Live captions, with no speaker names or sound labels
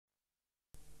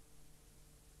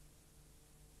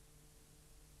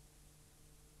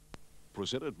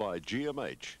presented by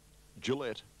GMH,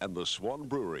 Gillette and the Swan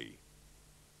Brewery.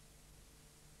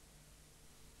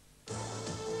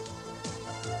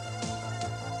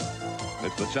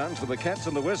 It's the chance for the Cats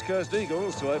and the West Coast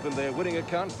Eagles to open their winning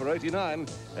accounts for 89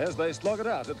 as they slog it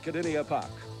out at Kardinia Park.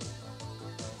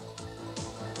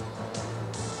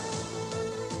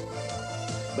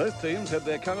 Both teams had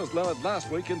their colours lowered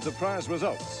last week in surprise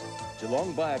results.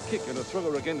 Geelong by a kick and a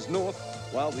thriller against North,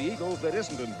 while the Eagles led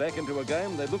Essendon back into a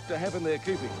game they looked to have in their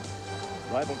keeping.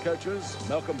 Rival coaches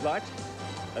Malcolm Blight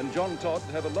and John Todd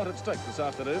have a lot at stake this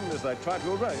afternoon as they try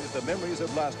to erase the memories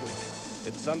of last week.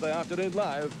 It's Sunday afternoon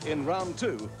live in round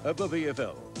 2 of the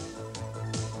VFL.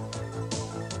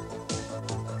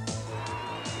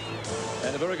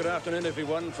 And a very good afternoon,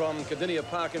 everyone, from Kardinia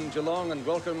Park in Geelong, and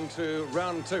welcome to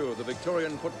round 2 of the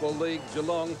Victorian Football League.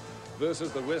 Geelong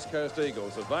versus the West Coast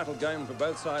Eagles. A vital game for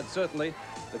both sides, certainly.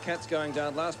 The Cats going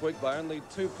down last week by only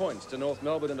 2 points to North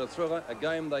Melbourne in a thriller, a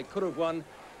game they could have won.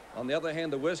 On the other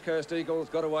hand, the West Coast Eagles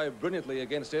got away brilliantly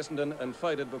against Essendon and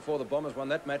faded before the Bombers won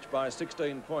that match by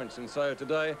 16 points. And so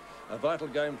today, a vital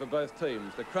game for both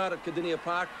teams. The crowd at Kardinia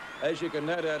Park, as you can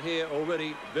no doubt hear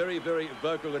already, very, very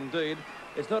vocal indeed.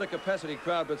 It's not a capacity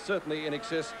crowd, but certainly in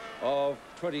excess of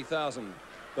 20,000.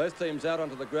 Both teams out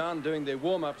onto the ground doing their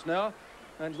warm-ups now.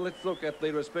 And let's look at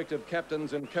the respective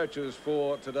captains and coaches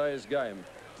for today's game.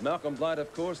 Malcolm Blight,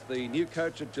 of course, the new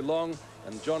coach at Geelong,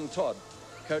 and John Todd,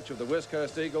 coach of the West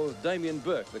Coast Eagles. Damien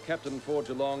Burke, the captain for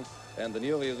Geelong, and the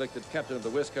newly elected captain of the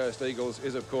West Coast Eagles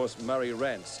is, of course, Murray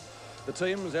Rance. The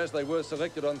teams, as they were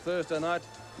selected on Thursday night,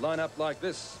 line up like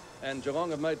this. And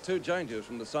Geelong have made 2 changes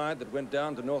from the side that went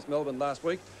down to North Melbourne last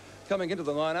week. Coming into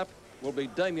the lineup will be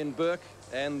Damien Burke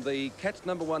and the Cats'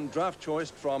 #1 draft choice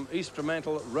from East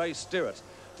Fremantle, Ray Sterrett.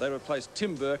 They replaced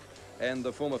Tim Burke and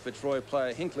the former Fitzroy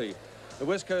player Hinkley. The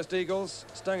West Coast Eagles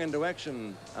stung into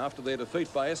action after their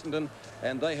defeat by Essendon,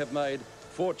 and they have made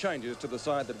 4 changes to the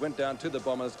side that went down to the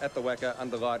Bombers at the Wacker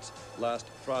under lights last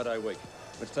Friday week.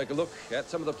 Let's take a look at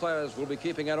some of the players we'll be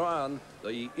keeping our eye on,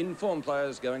 the informed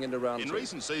players going into round 2. In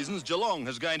recent seasons, Geelong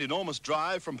has gained enormous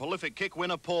drive from prolific kick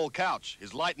winner Paul Couch.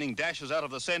 His lightning dashes out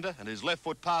of the centre and his left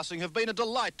foot passing have been a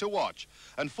delight to watch.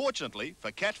 Unfortunately,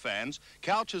 for Cat fans,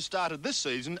 Couch has started this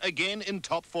season again in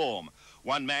top form.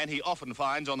 One man he often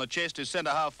finds on the chest is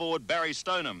centre-half forward Barry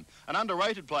Stoneham. An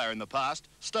underrated player in the past,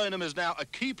 Stoneham is now a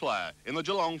key player in the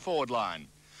Geelong forward line.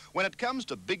 When it comes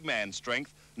to big man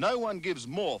strength, no one gives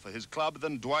more for his club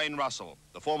than Dwayne Russell.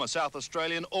 The former South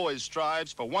Australian always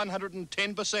strives for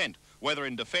 110%, whether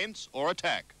in defence or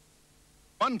attack.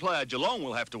 One player Geelong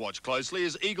will have to watch closely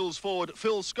is Eagles forward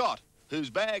Phil Scott, whose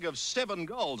bag of 7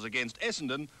 goals against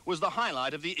Essendon was the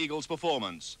highlight of the Eagles'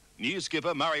 performance. New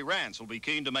skipper Murray Rance will be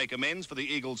keen to make amends for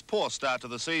the Eagles' poor start to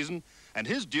the season, and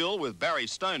his duel with Barry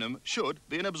Stoneham should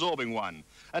be an absorbing one.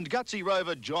 And gutsy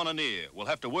rover John Annear will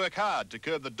have to work hard to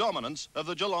curb the dominance of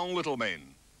the Geelong little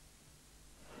men.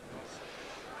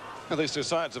 Now, these 2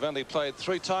 sides have only played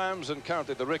 3 times, and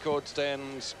currently the record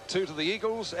stands 2 to the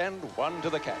Eagles and 1 to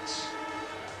the Cats.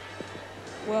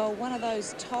 Well, one of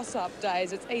those toss-up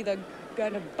days. It's either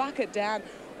going to bucket down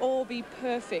or be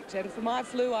perfect. And for my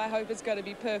flu, I hope it's going to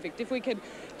be perfect. If we can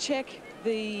check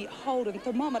the Holden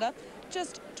thermometer,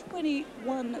 just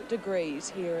 21 degrees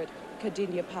here at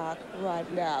Kardinia Park right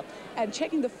now. And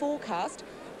checking the forecast,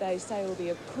 they say it'll be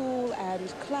a cool and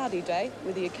cloudy day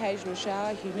with the occasional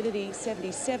shower, humidity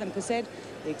 77%,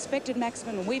 the expected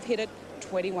maximum, and we've hit it,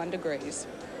 21 degrees.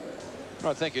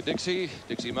 Right, thank you, Dixie.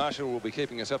 Dixie Marshall will be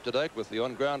keeping us up to date with the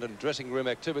on-ground and dressing room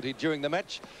activity during the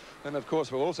match. And, of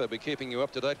course, we'll also be keeping you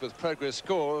up to date with progress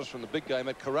scores from the big game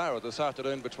at Carrara this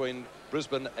afternoon between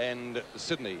Brisbane and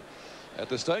Sydney. At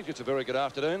this stage, it's a very good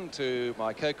afternoon to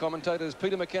my co-commentators,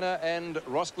 Peter McKenna and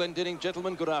Ross Glendinning.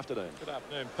 Gentlemen, good afternoon. Good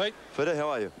afternoon, Pete. Peter, how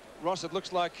are you? Ross, it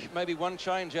looks like maybe one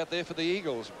change out there for the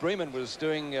Eagles. Bremen was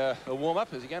doing a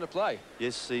warm-up. Is he going to play?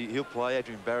 Yes, he'll play.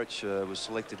 Adrian Barrett was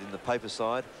selected in the paper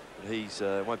side, but he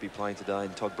won't be playing today,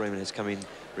 and Todd Bremen has come in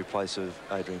replace of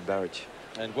Adrian Barrett.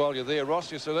 And while you're there, Ross,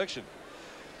 your selection?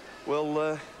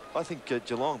 Well, I think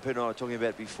Geelong, Peter and I were talking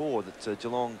about before, that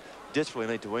Geelong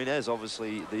desperately need to win, as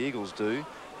obviously the Eagles do.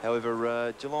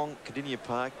 However, Geelong, Kardinia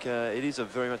Park, it is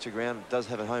very much a ground that does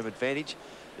have a home advantage.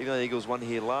 Even though the Eagles won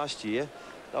here last year,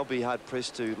 they'll be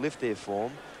hard-pressed to lift their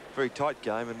form. Very tight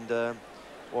game, and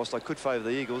whilst I could favour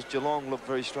the Eagles, Geelong look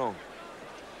very strong.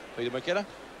 Peter McKenna?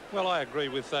 Well, I agree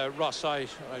with Ross. I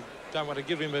don't want to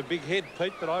give him a big head,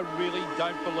 Pete, but I really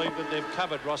don't believe that they've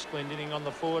covered Ross Glendinning on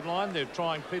the forward line. They're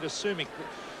trying Peter Sumic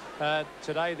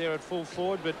today. They're at full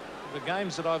forward, but the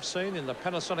games that I've seen in the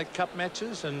Panasonic Cup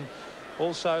matches and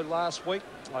also last week,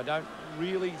 I don't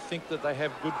really think that they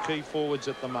have good key forwards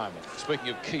at the moment. Speaking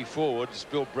of key forwards,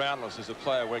 Bill Brownless is a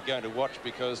player we're going to watch,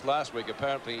 because last week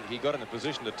apparently he got in a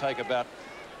position to take about,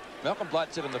 Malcolm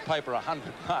Blight said in the paper,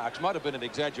 100 marks. Might have been an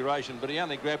exaggeration, but he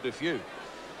only grabbed a few.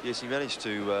 Yes, he managed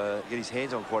to get his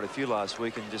hands on quite a few last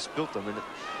week and just built them, and it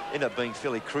ended up being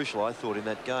fairly crucial, I thought, in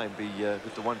that game,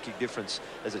 with the 1 kick difference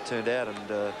as it turned out,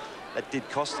 and that did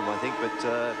cost them, I think,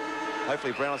 but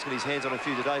hopefully Brownless got his hands on a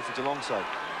few today for Geelong's sake.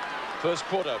 First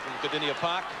quarter from Kardinia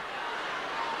Park.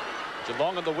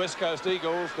 Geelong and the West Coast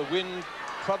Eagles, the wind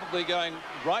probably going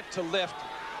right to left.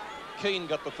 Keane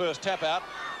got the first tap out.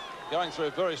 Going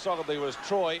through very solidly was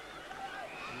Troy.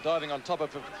 And diving on top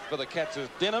of it for the Cats is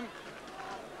Denham.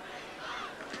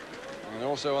 And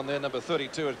also on there, number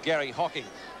 32 is Gary Hocking.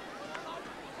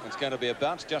 It's going to be a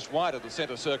bounce just wide of the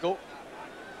centre circle.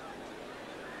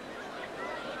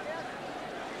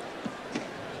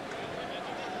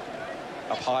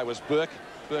 Up high was Burke.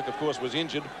 Burke, of course, was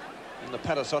injured in the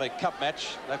Panasonic Cup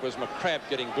match. That was McCrabb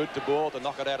getting boot to ball to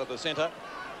knock it out of the centre.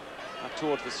 Up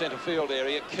towards the centre field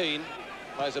area, Keane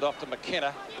plays it off to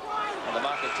McKenna. And the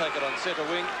marker take it on centre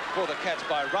wing for the Cats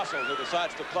by Russell, who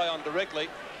decides to play on directly.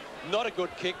 Not a good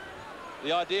kick.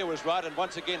 The idea was right, and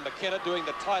once again McKenna doing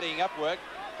the tidying up work.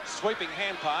 Sweeping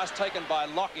hand pass taken by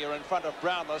Lockyer in front of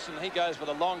Brownless, and he goes for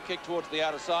the long kick towards the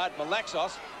outer side.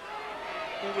 Malaxos,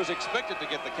 who was expected to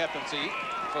get the captaincy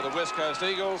for the West Coast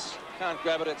Eagles, can't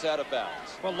grab it, it's out of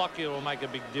bounds. Well, Lockyer will make a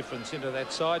big difference into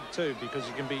that side too, because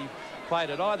he can be played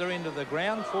at either end of the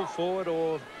ground, full forward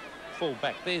or full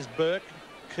back. There's Burke.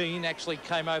 Keane actually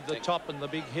came over the top, and the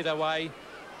big hit away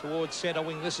towards centre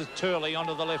wing. This is Turley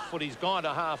onto the left foot. He's gone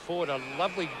to half forward. A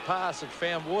lovely pass that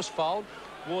found Worsfold.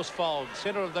 Worsfold,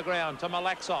 centre of the ground to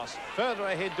Malaxos. Further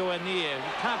ahead to Anir.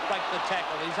 He can't break the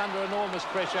tackle. He's under enormous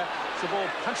pressure. It's the ball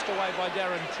punched away by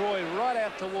Darren Troy right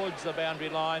out towards the boundary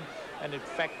line. And in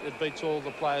fact, it beats all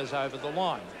the players over the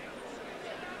line.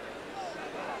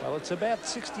 Well, it's about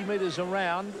 60 metres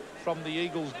around from the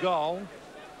Eagles' goal.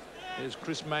 There's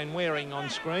Chris Mainwaring on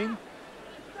screen.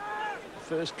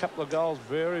 First couple of goals,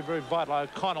 very, very vital.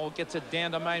 O'Connell gets it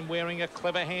down to Mainwaring. A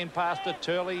clever hand pass to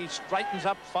Turley. He straightens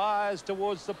up, fires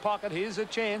towards the pocket. Here's a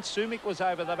chance. Sumic was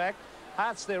over the back.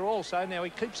 Hart's there also. Now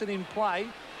he keeps it in play.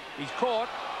 He's caught.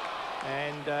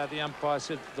 And the umpire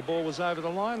said the ball was over the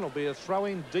line. It'll be a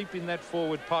throw-in deep in that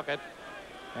forward pocket.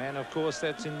 And, of course,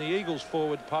 that's in the Eagles'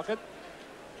 forward pocket.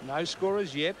 No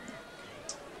scorers yet.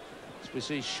 We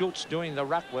see Schultz doing the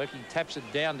ruck work. He taps it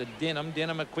down to Denham.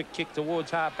 Denham a quick kick towards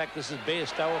half-back. This is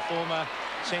Bairstow, a former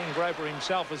sand groper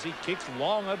himself, as he kicks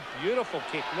long. A beautiful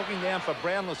kick. Looking down for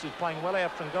Brownless, who's playing well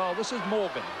out from goal. This is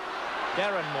Morgan.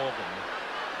 Darren Morgan.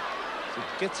 So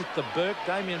gets it to Burke.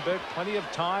 Damien Burke, plenty of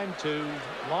time to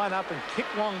line up and kick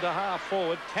long to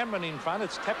half-forward. Cameron in front.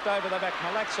 It's tapped over the back.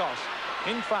 Malaxos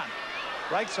in front.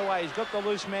 Breaks away. He's got the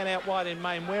loose man out wide in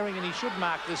Mainwaring, and he should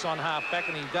mark this on half-back,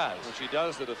 and he does. Which he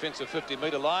does, the defensive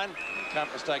 50-metre line. You can't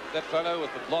mistake that fellow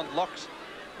with the blonde locks.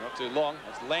 Not too long.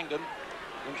 It's Langdon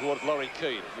in towards Laurie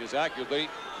Keane. He's arguably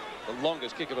the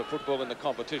longest kick of a football in the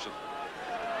competition.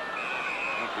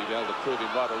 Won't be able to prove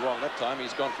him right or wrong that time.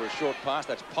 He's gone for a short pass.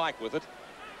 That's Pike with it.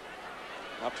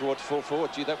 Up towards full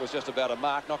forward. Gee, that was just about a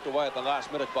mark. Knocked away at the last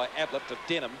minute by Ablett to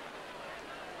Denham,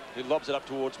 who lobs it up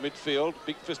towards midfield.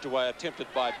 Big fist away attempted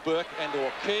by Burke and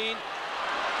or Keane.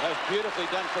 That was beautifully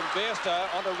done from Bairstow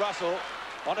onto Russell,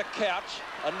 onto Couch.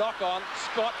 A knock on.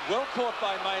 Scott, well caught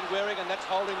by Mainwaring, and that's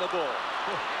holding the ball.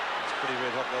 It's pretty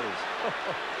red hot, that is.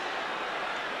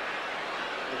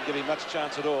 Didn't give him much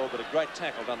chance at all, but a great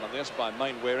tackle nonetheless by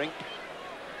Mainwaring.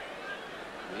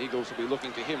 The Eagles will be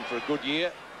looking to him for a good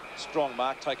year. Strong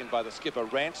mark taken by the skipper,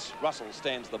 Rance. Russell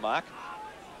stands the mark.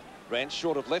 Rance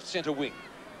short of left centre wing.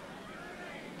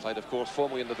 Played, of course,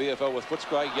 formerly in the VFL with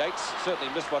Footscray. Yates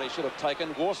certainly missed what he should have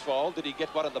taken. Worsfold, did he get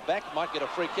one in the back? Might get a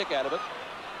free kick out of it,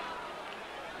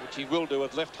 which he will do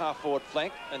with left half-forward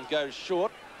flank, and goes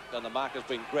short. And the mark has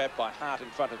been grabbed by Hart in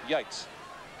front of Yates.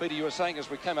 Peter, you were saying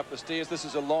as we came up the stairs, this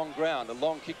is a long ground, a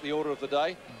long kick, the order of the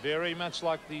day. Very much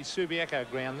like the Subiaco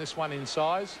ground, this one in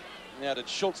size. Now, did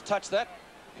Schultz touch that?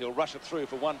 He'll rush it through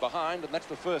for one behind, and that's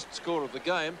the first score of the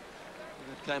game.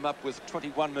 And it came up with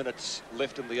 21 minutes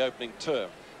left in the opening term.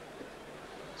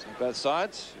 So both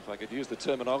sides, if I could use the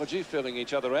terminology, filling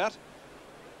each other out.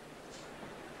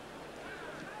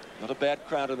 Not a bad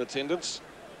crowd in attendance.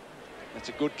 That's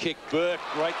a good kick. Burke,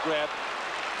 great grab.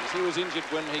 As he was injured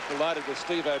when he collided with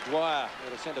Steve O'Dwyer. He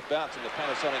had a centre bounce in the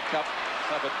Panasonic Cup.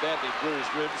 Suffered badly,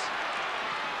 bruised ribs.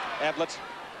 Ablett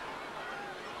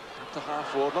up to half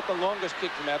forward. Not the longest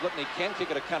kick from Ablett, and he can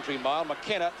kick it a country mile.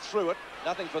 McKenna threw it.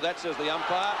 Nothing for that, says the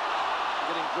umpire.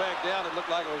 Getting dragged down. It looked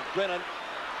like it was Brennan.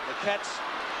 The Cats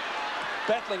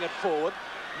battling it forward.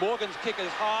 Morgan's kick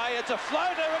is high. It's a floater.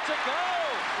 It's a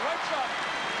goal. Great shot.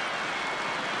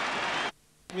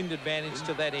 Wind advantage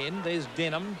to that end. There's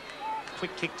Denham.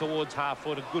 Quick kick towards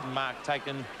half-foot. A good mark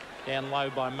taken down low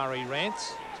by Murray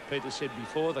Rance. As Peter said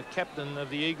before, the captain of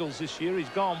the Eagles this year. He's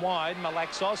gone wide.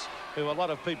 Malaxos, who a lot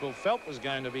of people felt was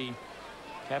going to be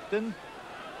captain.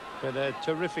 But a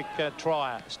terrific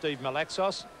try, Steve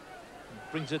Malaxos.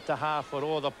 Brings it to half-foot.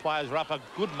 All the players are up. A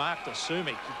good mark to Sumic.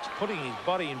 He's putting his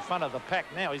body in front of the pack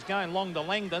now. He's going long to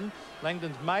Langdon.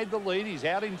 Langdon's made the lead. He's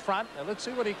out in front. Now let's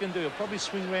see what he can do. He'll probably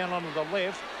swing round onto the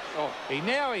left. Oh,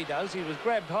 now he does. He was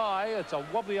grabbed high. It's a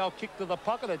wobbly old kick to the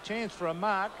pocket. A chance for a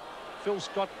mark. Phil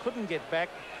Scott couldn't get back,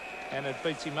 and it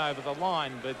beats him over the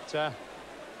line. But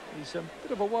he's a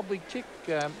bit of a wobbly kick,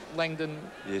 Langdon.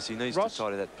 Yes, he needs Ross. to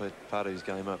tidy that part of his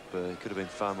game up. He could have been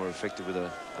far more effective with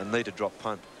a neater drop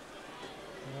punt.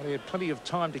 Well, he had plenty of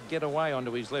time to get away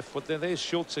onto his left foot there. There's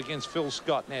Schultz against Phil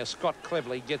Scott. Now Scott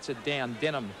cleverly gets it down.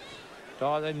 Denham.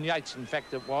 And Yates, in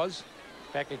fact, it was.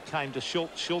 Back it came to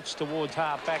Schultz. Schultz towards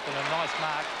half-back, and a nice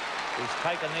mark is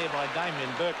taken there by Damien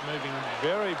Burke, moving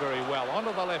very, very well.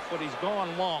 Onto the left foot. He's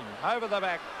gone long. Over the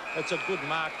back. It's a good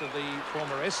mark to the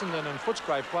former Essendon and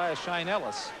Footscray player, Shane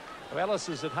Ellis. So Ellis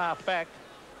is at half-back.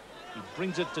 He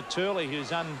brings it to Turley,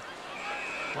 who's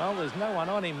well, there's no one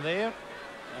on him there.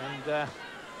 And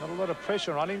not a lot of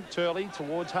pressure on him. Turley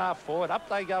towards half-forward. Up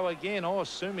they go again. Oh,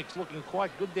 Sumic's looking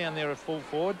quite good down there at full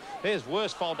forward. There's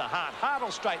Worsfold to Hart. Hart will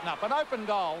straighten up. An open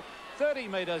goal. 30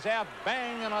 metres out.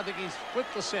 Bang. And I think he's split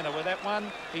the centre with that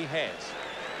one. He has.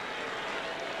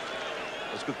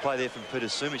 It was a good play there from Peter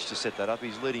Sumic to set that up.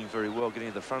 He's leading very well, getting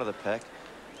to the front of the pack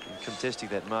and contesting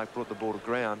that mark. Brought the ball to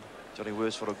ground. Johnny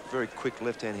Worsfold, a very quick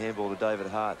left-hand handball to David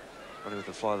Hart, running with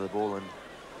the fly of the ball, and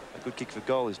a good kick for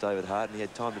goal is David Hart, and he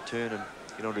had time to turn and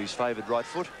get onto his favoured right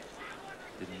foot.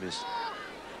 Didn't miss.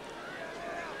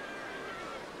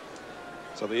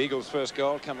 So the Eagles' first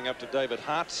goal coming up to David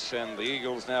Hart, and the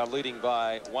Eagles now leading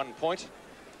by 1 point.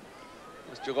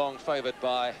 As Geelong favoured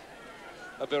by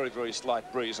a very, very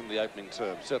slight breeze in the opening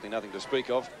term. Certainly nothing to speak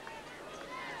of.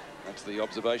 That's the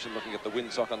observation looking at the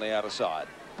windsock on the outer side.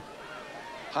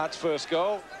 Hart's first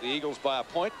goal, the Eagles by a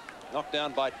point, knocked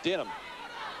down by Denham.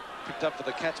 Picked up for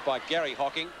the Cats by Gary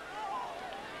Hocking.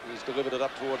 He's delivered it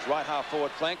up towards right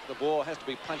half-forward flank. The ball has to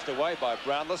be punched away by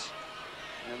Brownless,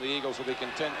 and the Eagles will be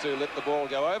content to let the ball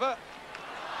go over.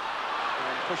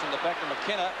 And pushing the back to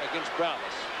McKenna against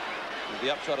Brownless. And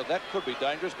the upshot of that could be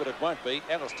dangerous, but it won't be.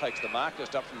 Ellis takes the mark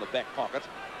just up from the back pocket.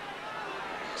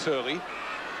 Turley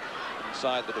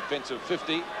inside the defensive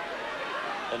 50.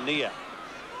 Ania.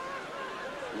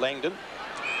 Langdon.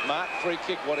 Mark, free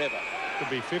kick, whatever. Could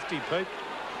be 50, Pete.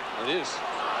 It is.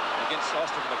 Against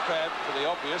Austin McCrabb for the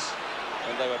obvious.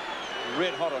 And they were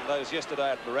red hot on those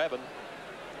yesterday at Moorabbin.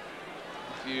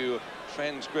 If you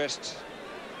transgressed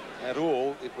at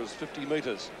all, it was 50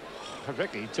 metres. I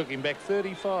reckon he took him back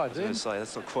 35. I was going to say,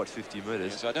 that's not quite 50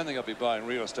 metres. So I don't think I'll be buying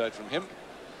real estate from him.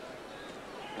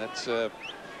 That's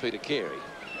Peter Carey.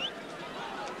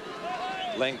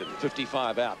 Langdon,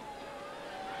 55 out.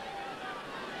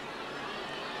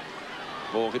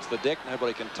 Ball hits the deck.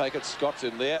 Nobody can take it. Scott's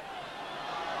in there.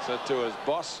 So to his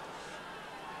boss.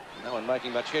 No one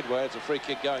making much headway. It's a free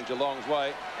kick going Geelong's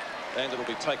way. And it'll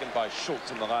be taken by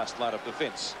Schultz in the last line of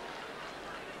defence.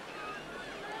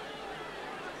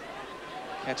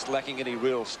 Cats lacking any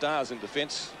real stars in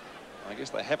defence. I guess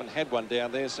they haven't had one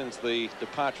down there since the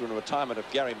departure and retirement of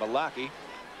Gary Malaki.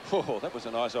 Oh, that was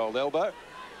a nice old elbow.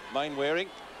 Mainwaring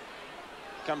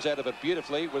comes out of it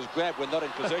beautifully. Was grabbed when not in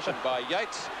possession by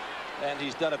Yates. And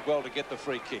he's done it well to get the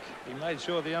free kick. He made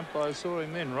sure the umpire saw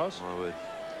him then, Ross. My word.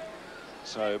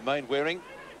 So Mainwaring,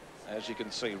 as you can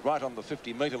see, right on the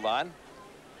 50-metre line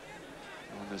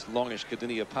on this longish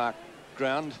Kardinia Park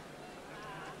ground.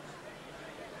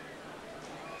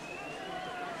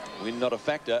 Wind not a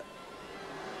factor.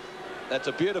 That's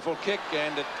a beautiful kick,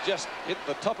 and it just hit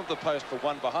the top of the post for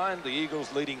one behind. The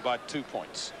Eagles leading by 2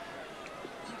 points.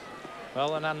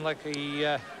 Well, an unlucky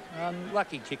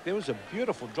kick. There was a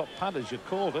beautiful drop punt, as you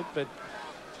called it, but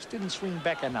just didn't swing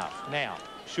back enough. Now,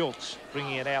 Schultz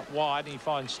bringing it out wide. He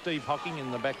finds Steve Hocking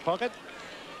in the back pocket.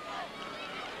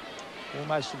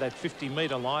 Almost to that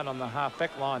 50-metre line on the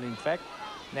half-back line, in fact.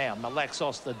 Now,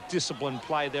 Malaxos, the disciplined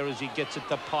play there as he gets it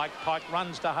to Pike. Pike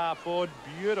runs to half-forward.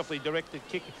 Beautifully directed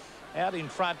kick out in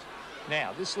front.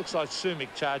 Now, this looks like Sumic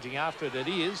charging after it. It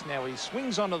is. Now, he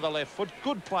swings onto the left foot.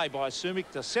 Good play by Sumic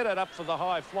to set it up for the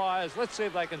high flyers. Let's see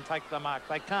if they can take the mark.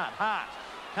 They can't. Hart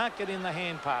can't get in the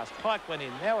hand pass. Pike went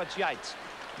in. Now it's Yates.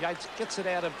 Yates gets it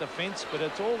out of defence, but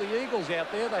it's all the Eagles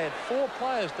out there. They had 4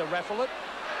 players to raffle it.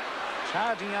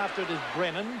 Charging after it is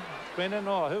Brennan. Brendan.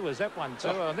 Oh, who was that one to?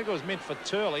 I think it was meant for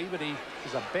Turley, but he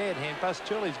was a bad hand pass.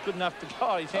 Turley's good enough to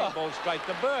go. His handball straight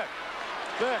to Burke.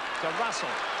 Burke to Russell.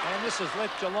 And this has let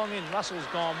Geelong in. Russell's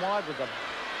gone wide with a...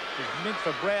 It's meant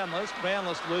for Brownless.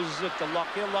 Brownless loses it to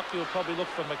Lockyer. Lockyer will probably look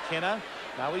for McKenna.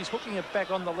 No, he's hooking it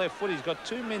back on the left foot. He's got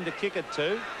 2 men to kick it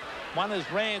to. One is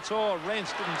Rance. Oh,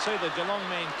 Rance didn't see the Geelong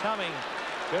man coming.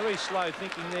 Very slow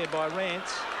thinking there by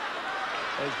Rance.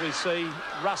 As we see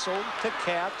Russell to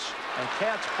Couch. And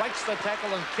Couch breaks the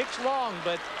tackle and kicks long.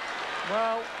 But,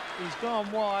 well, he's gone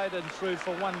wide and through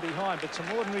for one behind. But some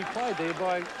ordinary play there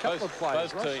by a couple of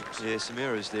players. Both teams. Yeah, some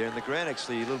errors there. And the ground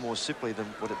actually a little more slippery than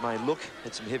what it may look.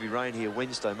 Had some heavy rain here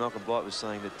Wednesday. Malcolm Blight was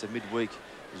saying that midweek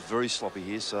was very sloppy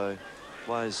here. So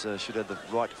players should have the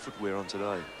right footwear on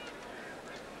today.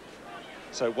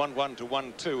 So 1-1 to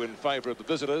 1-2 in favour of the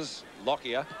visitors.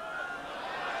 Lockyer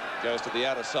goes to the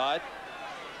outer side.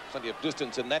 Plenty of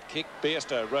distance in that kick.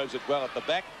 Bairstow rows it well at the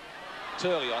back.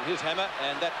 Turley on his hammer,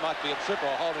 and that might be a trip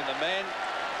or holding the man,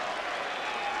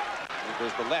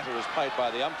 because the latter is paid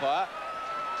by the umpire.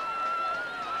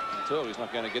 And Turley's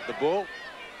not going to get the ball.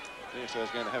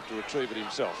 Bairstow's going to have to retrieve it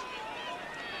himself.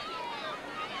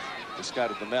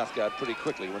 Discarded the mouthguard pretty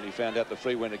quickly when he found out the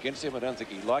free went against him. I don't think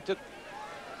he liked it.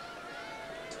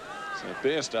 So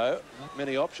Bairstow, not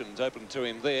many options open to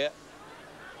him there.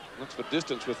 Looks for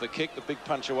distance with the kick. The big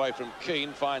punch away from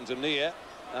Keane finds Anir,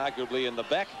 arguably in the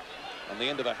back. On the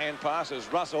end of a hand pass is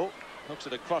Russell. Hooks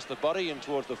it across the body in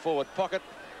towards the forward pocket.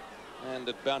 And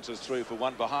it bounces through for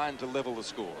one behind to level the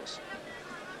scores.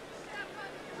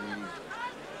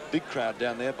 Big crowd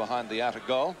down there behind the outer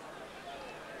goal.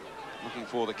 Looking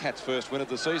for the Cats' first win of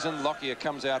the season. Lockyer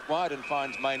comes out wide and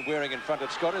finds Mainwaring in front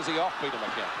of Scott. Is he off, Peter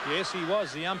McKenna? Yes, he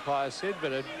was, the umpire said,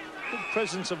 but a good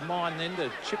presence of mind then to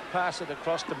chip pass it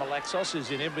across to Malaxos, who's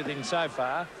in everything so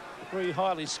far. A very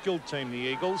highly skilled team, the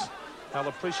Eagles. They'll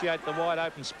appreciate the wide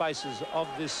open spaces of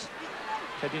this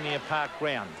Kardinia Park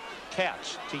ground.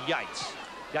 Couch to Yates.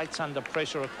 Yates under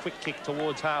pressure, a quick kick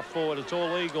towards half forward. It's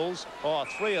all Eagles. Oh,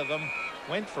 3 of them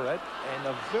went for it, and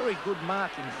a very good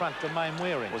mark in front to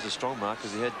Mainwaring. It was a strong mark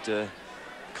because he had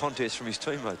contest from his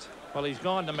teammates. Well, he's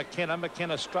gone to McKenna.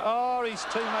 McKenna, oh, his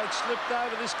teammate slipped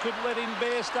over. This could let in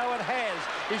Bairstow. It has.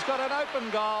 He's got an open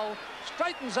goal.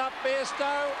 Straightens up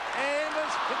Bairstow and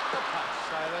has hit the post.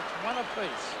 So that's one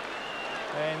apiece.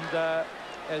 And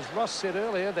as Ross said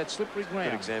earlier, that slippery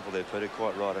ground. Good example there, Peter.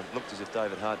 Quite right. It looked as if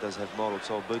David Hart does have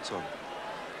model-soled boots on.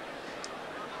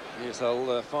 Yes,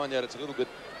 I'll find out it's a little bit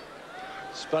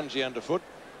spongy underfoot.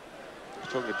 I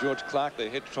was talking to George Clark, the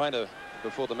head trainer,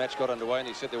 before the match got underway, and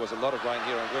he said there was a lot of rain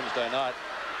here on Wednesday night.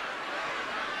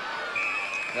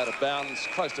 Out of bounds,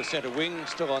 close to centre wing,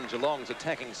 still on Geelong's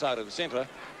attacking side of the centre.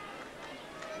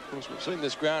 Of course, we've seen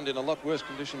this ground in a lot worse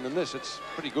condition than this. It's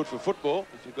pretty good for football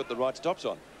if you've got the right stops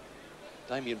on.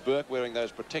 Damien Burke wearing those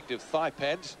protective thigh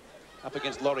pads up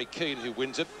against Laurie Keane, who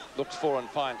wins it. Looks for and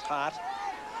finds Hart.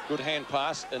 Good hand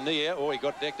pass. Anir, he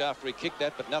got decked after he kicked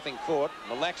that, but nothing for it.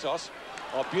 Malaxos,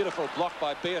 beautiful block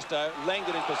by Bairstow.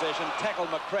 Langdon in possession, tackle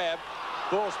McCrabb.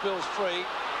 Ball spills free,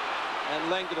 and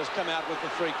Langdon has come out with the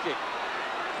free kick.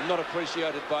 Not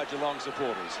appreciated by Geelong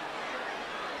supporters.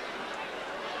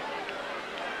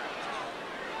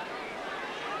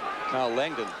 Carl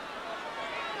Langdon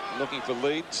looking for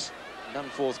leads, none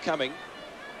forthcoming.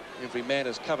 Every man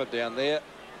is covered down there.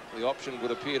 The option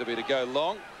would appear to be to go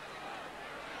long,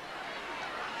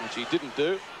 which he didn't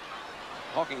do.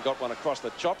 Hocking got one across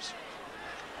the chops.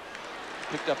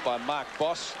 Picked up by Mark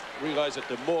Boss. Relays it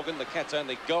to Morgan, the Cats'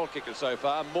 only goal kicker so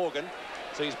far. Morgan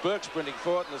sees Burke sprinting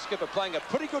for it, and the skipper playing a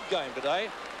pretty good game today.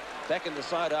 Back in the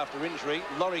side after injury,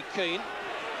 Laurie Keane.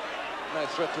 No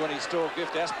threat to any store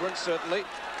gift aspirants, certainly.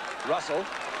 Russell,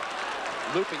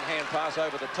 looping hand pass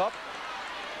over the top.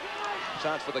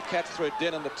 Chance for the Cats through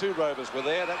Denon. The 2 Rovers were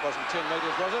there. That wasn't 10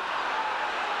 metres, was it?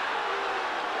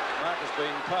 Mark has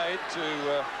been paid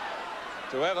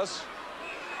to Ellis.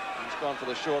 He's gone for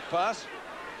the short pass.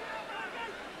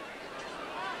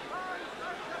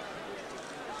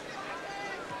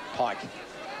 Pike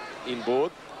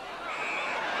inboard.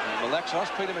 And Malaxos,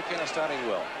 Peter McKenna starting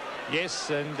well. Yes,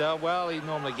 and well, he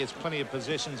normally gets plenty of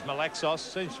possessions. Malaxos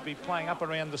seems to be playing up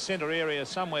around the centre area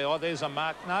somewhere. Oh, there's a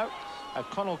mark. No,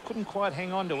 O'Connell couldn't quite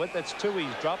hang on to it. That's 2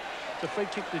 he's dropped. It's a free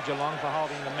kick to Geelong for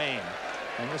holding the man.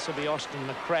 And this will be Austin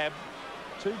McCrabb.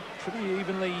 2 pretty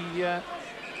evenly,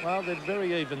 well, they're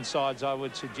very even sides, I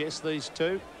would suggest, these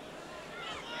 2.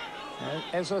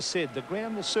 As I said, the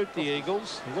ground will suit the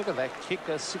Eagles. Look at that kick,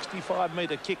 a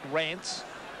 65-metre kick. Rance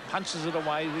punches it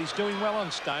away. He's doing well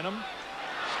on Stoneham.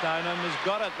 Stoneham has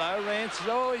got it, though. Rance,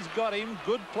 oh, he's got him.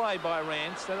 Good play by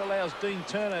Rance. That allows Dean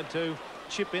Turner to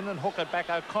chip in and hook it back.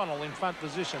 O'Connell in front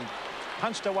position.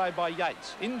 Punched away by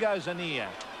Yates. In goes Anea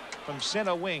from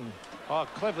centre wing. Oh,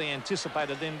 cleverly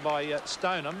anticipated then by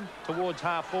Stoneham towards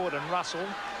half forward, and Russell.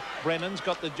 Brennan's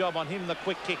got the job on him. The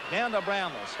quick kick down to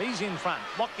Brownless. He's in front.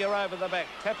 Lockyer over the back.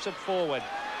 Taps it forward.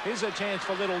 Here's a chance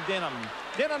for little Denham.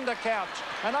 Denham to Couch.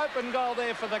 An open goal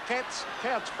there for the Cats.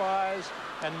 Couch fires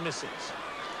and misses.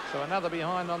 So another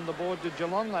behind on the board to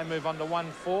Geelong. They move on to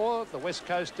 1-4. The West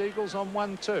Coast Eagles on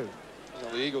 1-2.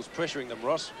 Well, the Eagles pressuring them,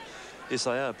 Ross. Yes,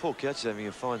 they are. Paul Couch is having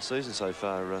a fine season so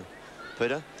far,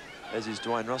 Peter, as is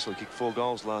Dwayne Russell. He kicked 4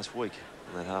 goals last week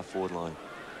on that half-forward line.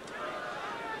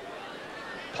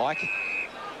 Pike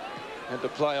had to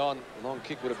play on. Long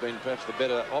kick would have been perhaps the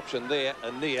better option there.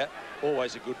 Anea,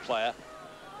 always a good player.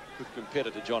 Good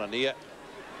competitor, John Anea.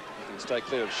 He can stay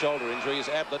clear of shoulder injuries.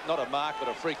 Ablett, not a mark, but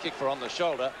a free kick for on the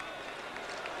shoulder.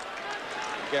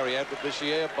 Gary Ablett this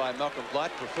year by Malcolm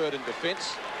Blight, preferred in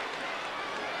defence.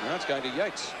 Now it's going to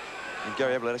Yates. And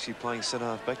Gary Ablett actually playing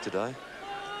centre-half back today.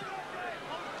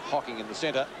 Hocking in the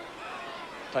centre.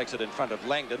 Takes it in front of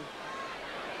Langdon.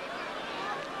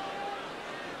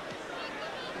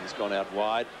 He's gone out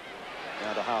wide.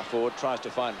 Now to half forward. Tries to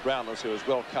find Brownless, who is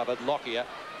well covered. Lockyer.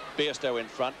 Bairstow in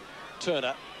front.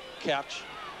 Turner. Couch.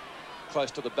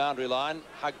 Close to the boundary line.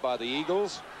 Hugged by the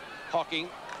Eagles. Hocking.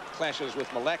 Clashes with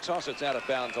Malaxos. It's out of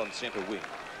bounds on centre wing.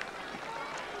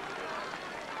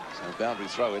 So boundary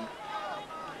throw in.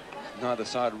 Neither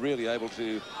side really able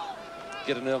to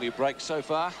get an early break so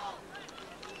far.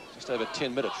 Just over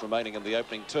 10 minutes remaining in the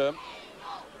opening term.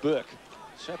 Burke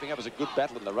shaping up as a good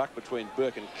battle in the ruck between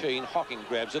Burke and Keane. Hocking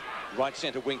grabs it. Right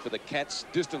centre wing for the Cats.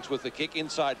 Distance with the kick.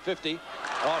 Inside 50.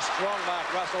 Oh, strong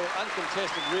mark, Russell.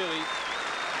 Uncontested, really.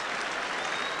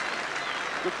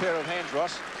 Good pair of hands,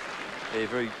 Ross. Yeah,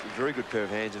 very good pair of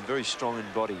hands, and very strong in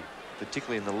body,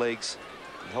 particularly in the legs.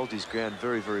 He holds his ground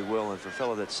very, very well, and for a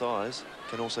fellow that size,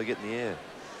 can also get in the air.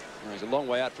 Now, he's a long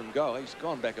way out from goal. He's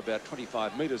gone back about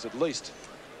 25 metres at least.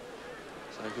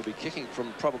 So he'll be kicking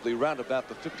from probably round about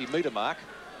the 50-metre mark.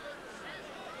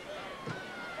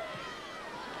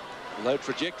 Low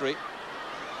trajectory.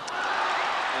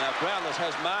 Now, Brownless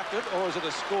has marked it, or is it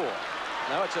a score?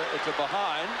 No, it's a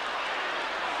behind.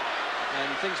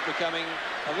 And things becoming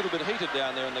a little bit heated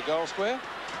down there in the goal square.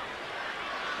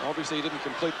 Obviously, he didn't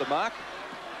complete the mark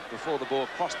before the ball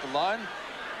crossed the line.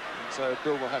 And so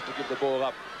Bill will have to give the ball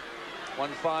up.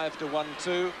 1-5 to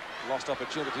 1-2. Lost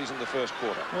opportunities in the first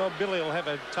quarter. Well, Billy will have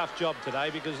a tough job today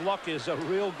because Lockyer's a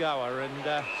real goer,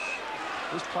 and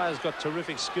this player's got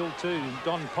terrific skill too.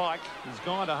 Don Pike, he's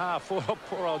gone to half forward.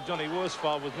 Poor old Johnny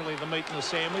Worsfold was nearly the meat in the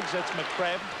sandwich. That's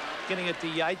McCrabb getting it to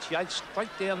Yates. Yates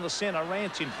straight down the centre.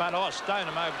 Rance in front. Oh,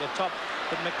 Stoneham over the top.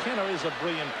 But McKenna is a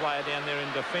brilliant player down there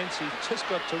in defence. He's just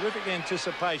got terrific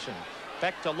anticipation.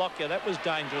 Back to Lockyer. That was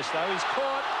dangerous, though. He's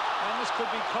caught, and this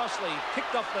could be costly.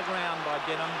 Picked off the ground by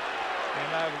Denham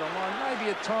and over the line.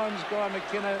 Maybe at times, Guy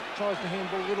McKenna tries to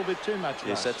handle a little bit too much.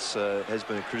 Yes, that's has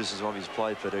been a criticism of his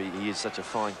play, but he is such a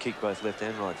fine kick, both left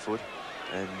and right foot,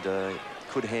 and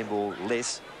could handle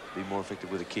less, be more effective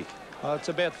with a kick. Well, it's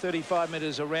about 35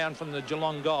 metres around from the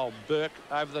Geelong goal. Burke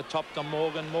over the top to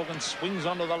Morgan. Morgan swings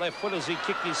onto the left foot as he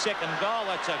kicked his second goal.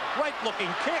 That's a great-looking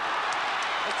kick.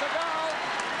 It's a goal.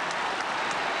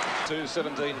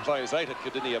 2:17 plays 8 at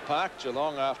Kardinia Park.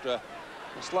 Geelong, after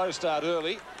a slow start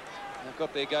early, they've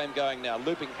got their game going now.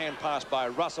 Looping hand pass by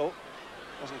Russell.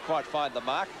 Doesn't quite find the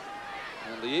mark.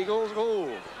 And the Eagles, oh,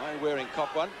 May Waring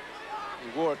copped one.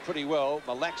 He wore it pretty well.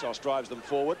 Malaxos drives them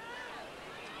forward.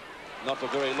 Not for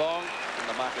very long, and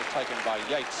the mark is taken by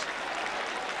Yates.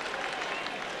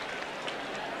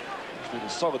 He's been a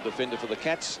solid defender for the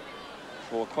Cats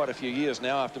for quite a few years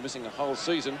now, after missing a whole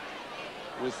season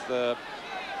with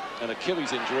an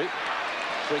Achilles injury.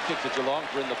 Free kick for Geelong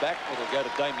for in the back. It'll go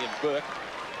to Damien Burke.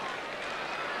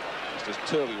 Just as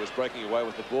Turley was breaking away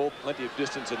with the ball. Plenty of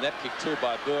distance in that kick too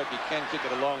by Burke. He can kick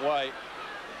it a long way.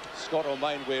 Scott or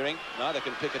May Waring, neither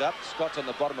can pick it up. Scott's on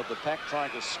the bottom of the pack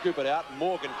trying to scoop it out.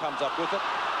 Morgan comes up with it.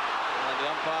 And the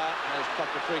umpire has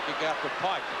plucked a free kick out to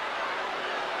Pike,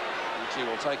 which he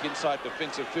will take inside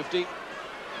defensive 50.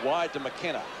 Wide to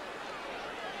McKenna.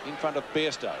 In front of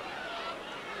Bairstow.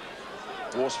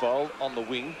 Worsfold on the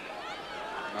wing.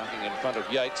 Marking in front of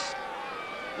Yates.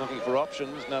 Looking for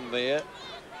options, none there.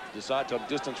 Decides on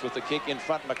distance with the kick. In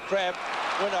front, McCrabb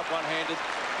went up one-handed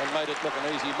and made it look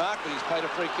an easy mark, but he's paid a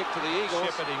free kick to the Eagles.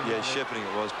 Shepherding. Yeah, shepherding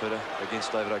it was, Peter,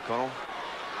 against David O'Connell.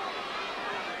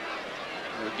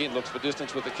 Again looks for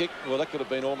distance with the kick. Well, that could have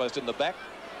been almost in the back.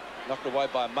 Knocked away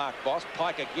by Mark Boss.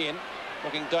 Pike again,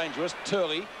 looking dangerous.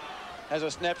 Turley has a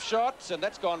snapshot, and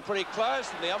that's gone pretty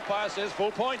close, and the umpire says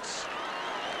full points.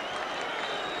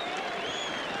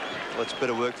 Well, it's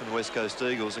better work from the West Coast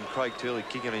Eagles, and Craig Turley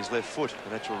kicking on his left foot, a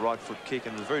natural right foot kick,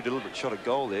 and a very deliberate shot at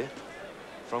goal there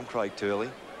from Craig Turley.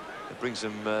 It brings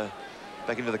them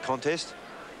back into the contest,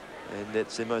 and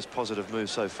that's their most positive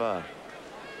move so far.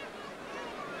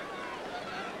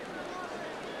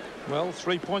 Well,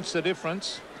 3 points the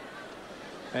difference.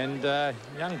 And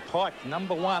young Pike,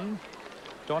 number 1.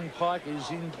 Don Pike is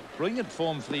in brilliant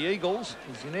form for the Eagles.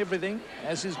 He's in everything,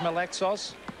 as is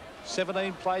Malaxos.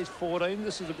 17 plays 14.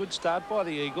 This is a good start by the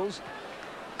Eagles.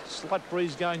 Slight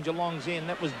breeze going Geelong's end.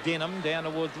 That was Denham down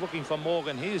towards looking for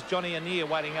Morgan. Here's Johnny Annear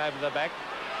waiting over the back.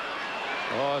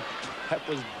 Oh, that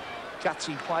was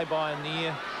gutsy play by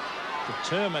Annear.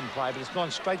 Determined play, but it's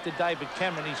gone straight to David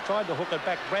Cameron. He's tried to hook it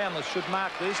back. Brownless should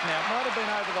mark this. Now, it might have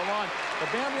been over the line. The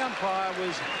boundary umpire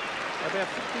was about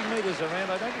 50 metres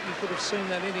around. I don't think you could have seen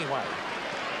that anyway.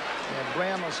 Now,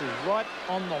 Brownless is right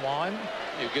on the line.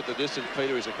 You get the distance,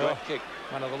 Peter. Is a great kick.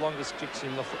 One of the longest kicks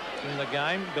in the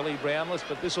game, Billy Brownless.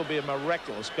 But this will be a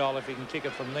miraculous goal if he can kick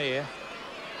it from there.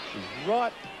 He's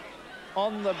right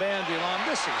on the boundary line.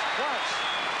 This is close.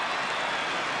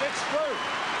 It's through.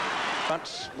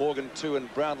 Morgan 2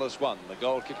 and Brownless 1. The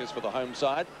goal kickers for the home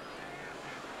side.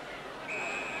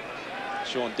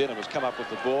 Sean Denham has come up with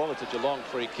the ball. It's a Geelong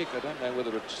free kick. I don't know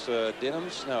whether it's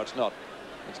Denham's. No, it's not.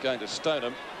 It's going to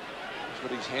Stoneham. That's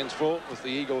what his hands for with the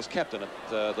Eagles captain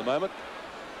at the moment.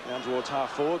 Down towards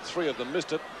half forward. 3 of them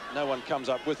missed it. No one comes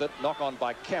up with it. Knock on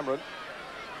by Cameron.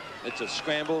 It's a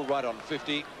scramble right on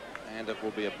 50, and it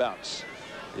will be a bounce.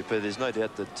 Yeah, but there's no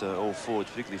doubt that all forwards,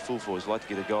 particularly full forwards, like to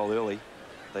get a goal early.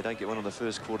 They don't get one in the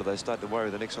first quarter, they start to worry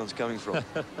where the next one's coming from.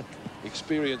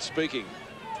 Experience speaking.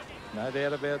 No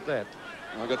doubt about that.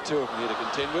 I've got 2 of them here to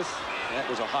contend with. That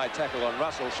was a high tackle on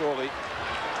Russell, surely.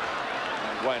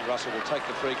 And Wayne Russell will take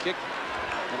the free kick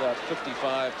about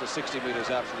 55 to 60 metres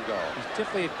out from goal. He's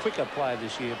definitely a quicker player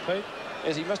this year, Pete.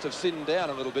 As he must have thinned down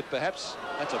a little bit, perhaps.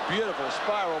 That's a beautiful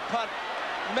spiral punt.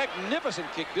 Magnificent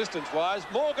kick distance-wise.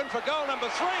 Morgan for goal number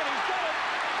 3, and he's got it.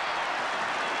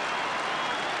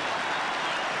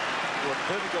 Well, a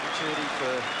perfect opportunity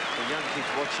for young kids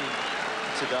watching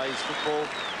today's football,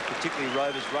 particularly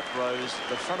Rovers, ruck Rovers.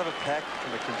 The front of a pack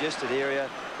from a congested area,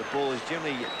 the ball is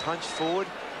generally punched forward.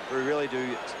 Very rarely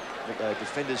do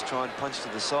defenders try and punch to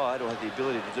the side or have the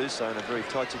ability to do so in a very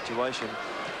tight situation.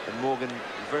 And Morgan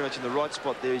very much in the right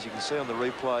spot there, as you can see on the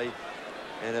replay,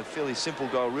 and a fairly simple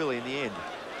goal really in the end.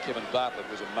 Kevin Bartlett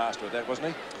was a master of that, wasn't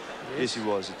he? Yes, he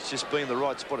was. It's just being in the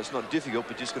right spot. It's not difficult,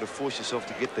 but just got to force yourself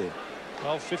to get there.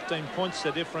 Well, 15 points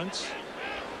the difference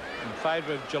in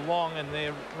favour of Geelong, and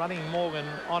they're running Morgan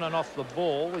on and off the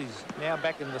ball. He's now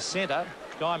back in the centre.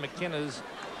 Guy McKenna's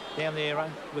down there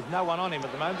with no one on him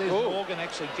at the moment. There's Morgan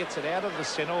actually gets it out of the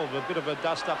centre, with a bit of a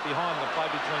dust up behind the play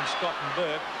between Scott and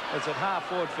Burke. It's at half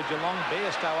forward for Geelong.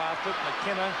 Bairstow after it,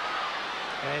 McKenna,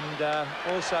 and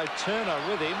also Turner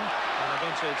with him, and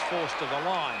eventually it's forced to the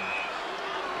line.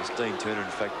 It's Dean Turner, in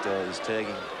fact, is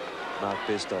tagging Mark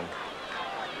Bairstow.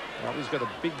 Well, he's got a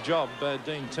big job,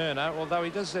 Dean Turner, although he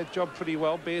does that job pretty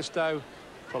well. Bairstow,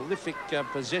 prolific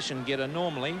possession getter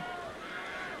normally.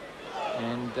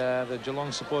 And the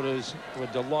Geelong supporters were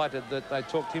delighted that they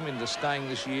talked him into staying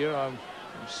this year. I'm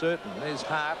certain. There's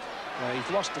Hart.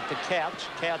 He's lost it to Couch.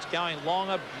 Couch going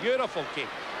longer. Beautiful kick.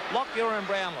 Lockyer and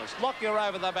Brownless. Lockyer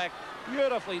over the back.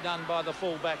 Beautifully done by the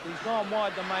fullback. He's gone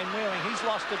wide the main wearing. He's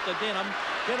lost it to Denham.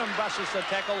 Denham brushes the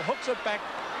tackle, hooks it back,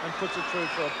 and puts it through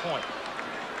for a point.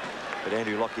 But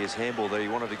Andrew Lockyer's handball there, he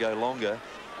wanted to go longer.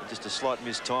 Just a slight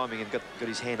mistiming, and got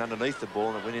his hand underneath the ball,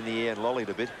 and it went in the air and lollied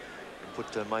a bit.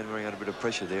 Put Mainwaring under a bit of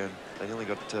pressure there, and they nearly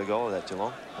got a goal of that,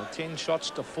 Geelong. 10 shots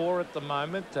to 4 at the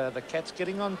moment. The Cats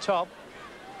getting on top.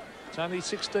 It's only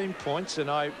 16 points,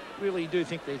 and I really do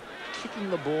think they're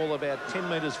kicking the ball about 10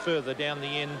 metres further down the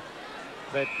end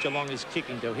that Geelong is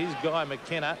kicking to. Here's Guy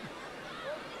McKenna.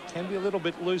 Can be a little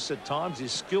bit loose at times.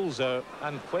 His skills are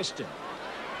unquestioned.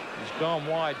 He's gone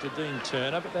wide to Dean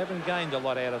Turner, but they haven't gained a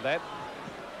lot out of that.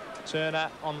 Turner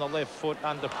on the left foot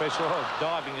under pressure. Oh,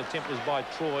 diving attempt was by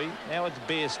Troy. Now it's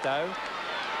Bairstow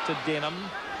to Denham.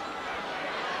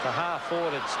 To half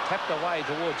forward, it's tapped away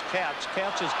towards Couch.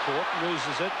 Couch is caught,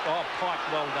 loses it. Oh, Pike,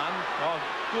 well done. Oh,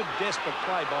 good desperate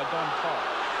play by Don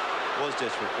Pike. Was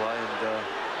desperate play, and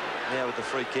now with the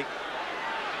free kick.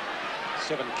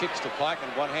 7 kicks to Pike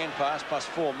and 1 hand pass plus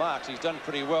 4 marks. He's done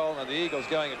pretty well, and the Eagles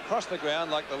going across the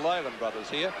ground like the Leyland brothers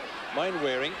here.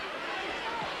 Mainwaring.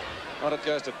 On it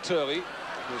goes to Turley,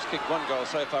 who's kicked 1 goal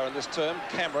so far in this term.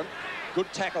 Cameron, good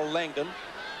tackle Langdon.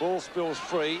 Ball spills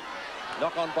free.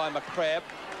 Knock on by McCrabb.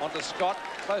 Onto Scott,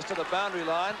 close to the boundary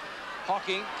line.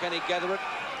 Hocking, can he gather it?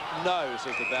 No,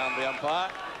 says the boundary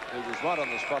umpire, who was right on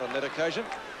the spot on that occasion.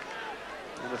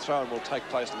 And the throw-in will take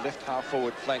place left half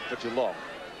forward flank for Geelong.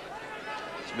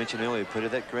 As mentioned earlier, Peter,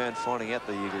 that ground finding out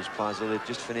the Eagles players, they're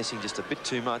just finessing just a bit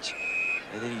too much,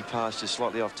 and then he passed just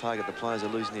slightly off target. The players are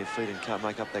losing their feet and can't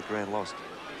make up that ground lost.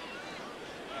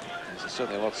 It's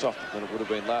certainly a lot softer than it would have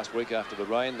been last week after the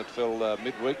rain that fell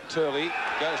midweek. Turley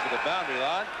goes for the boundary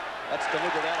line. That's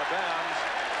delivered out of bounds.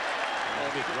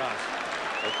 A bit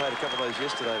rough. They played a couple of those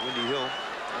yesterday at Windy Hill.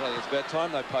 Well, it's about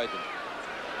time they paid them.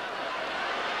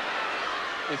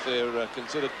 If they're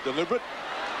considered deliberate,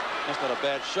 that's not a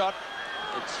bad shot.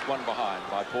 It's one behind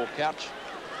by Paul Couch.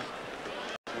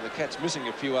 And the Cats missing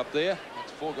a few up there.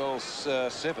 It's 4 goals,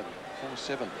 7.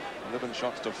 4-7. 11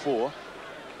 shots to 4.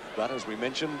 But as we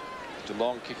mentioned,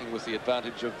 Geelong kicking with the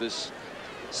advantage of this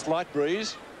slight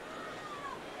breeze.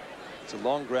 It's a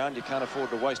long ground. You can't afford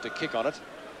to waste a kick on it.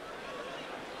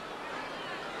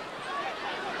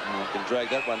 And can drag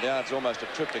that one down. It's almost a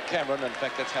trip to Cameron. In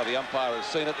fact, that's how the umpire has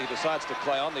seen it. He decides to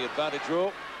play on the advantage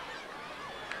rule.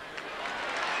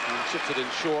 And chips it in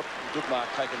short. Good mark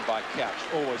taken by Couch.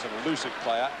 Always an elusive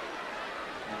player.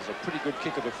 And he's a pretty good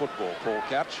kicker of football, Paul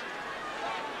Couch.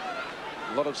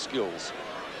 A lot of skills.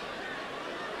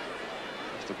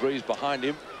 There's the breeze behind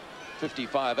him.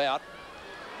 55 out.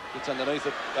 Gets underneath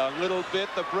it a little bit.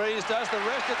 The breeze does the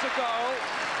rest. It's a goal.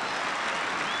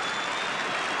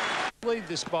 Lead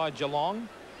this by Geelong,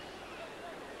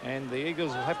 and the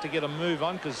Eagles will have to get a move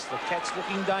on because the Cats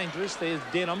looking dangerous. There's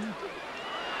Denham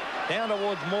down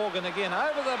towards Morgan again.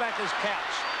 Over the back is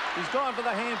Couch. He's gone for the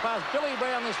hand pass. Billy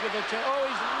Brownless with the oh,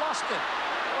 he's lost it.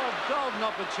 Oh, golden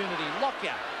opportunity.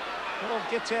 Lockyer. Well,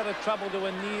 gets out of trouble to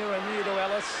a near to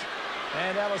Ellis,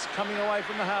 and Ellis coming away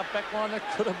from the half-back line. That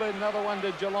could have been another one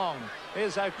to Geelong.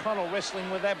 There's O'Connell wrestling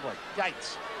with Ablett.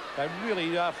 Gates. They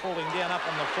really are falling down up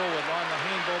on the forward line. The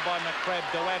handball by McCrabb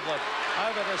to Ablett.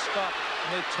 Over to Scott. And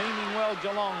they're teaming well,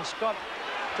 Geelong. Scott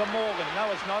to Morgan. No,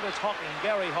 it's not. It's Hocking.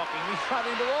 Gary Hocking. He's run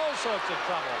into all sorts of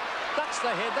trouble. Ducks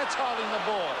the head. That's holding the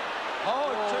ball.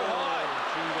 Oh, too high.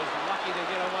 He was lucky to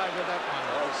get away with that one.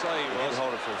 I'll say he was. He did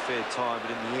hold it for a fair time,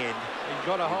 but in the end... He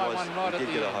got a high one right at the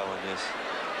end. He did get a high one, yes.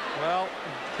 Well,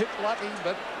 a bit lucky,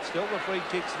 but still the free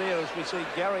kicks there as we see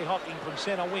Gary Hocking from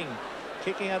centre wing.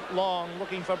 Kicking it long,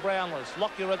 looking for Brownless.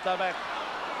 Lockyer at the back.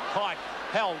 Pike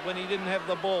held when he didn't have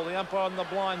the ball. The umpire on the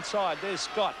blind side. There's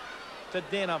Scott to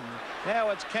Denham.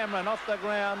 Now it's Cameron off the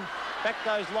ground. Back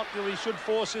goes Lockyer. He should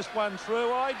force this one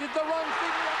through. Oh, he did the wrong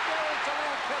thing. Lockyer, it's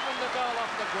allowed Cameron to goal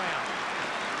off the ground.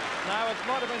 No, it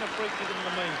might have been a free kick in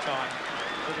the meantime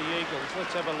for the Eagles.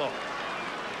 Let's have a look.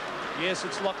 Yes,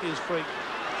 it's Lockyer's free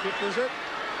kick, is it?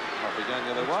 Might be going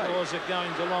the other way. Or is it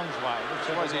going Geelong's way?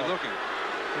 Why is he looking?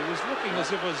 He was looking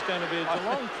as if it was going to be a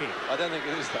Geelong kick. I don't think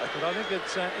it is, though. But I think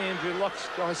it's Andrew Locke's.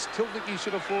 I still think he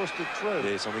should have forced it through.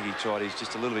 Yes, I think he tried. He's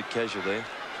just a little bit casual there.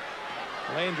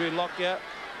 Well, Andrew Lockyer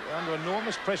under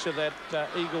enormous pressure, that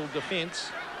Eagle defence.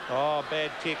 Oh,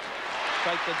 bad kick.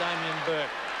 Straight to Damien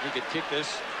Burke. He could kick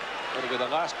this. That'll be the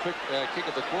last quick kick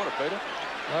of the quarter, Peter.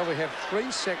 Well, we have 2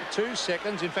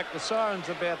 seconds. In fact, the siren's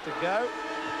about to go.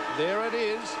 There it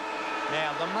is.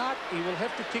 Now, the mark, he will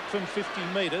have to kick from 50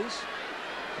 metres.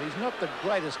 He's not the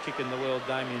greatest kick in the world,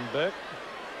 Damien Burke.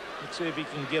 Let's see if he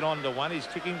can get onto one. He's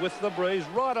kicking with the breeze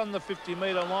right on the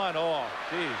 50-metre line. Oh,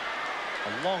 gee,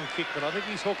 a long kick, but I think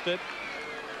he's hooked it.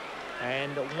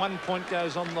 And 1 point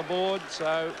goes on the board,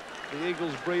 so the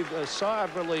Eagles breathe a sigh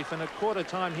of relief. And at quarter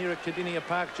time here at Kardinia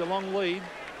Park, Geelong lead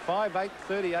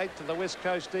 5-8-38 to the West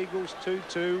Coast Eagles,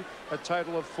 2-2, a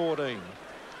total of 14.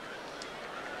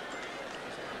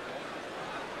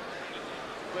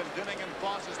 Glendinning and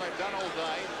Boss as they've done all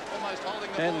day, almost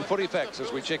holding the And ball. footy facts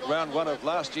as we check round 1 of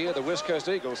last year. The West Coast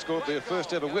Eagles scored their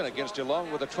first ever win against Geelong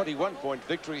with a 21-point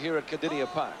victory here at Kardinia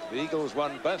Park. The Eagles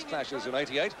won both clashes in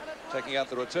 '88, taking out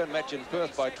the return match in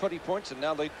Perth by 20 points and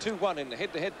now lead 2-1 in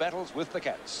head-to-head battles with the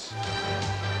Cats.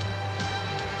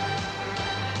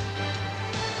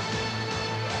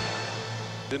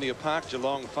 Kardinia Park,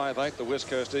 Geelong 5-8, the West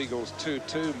Coast Eagles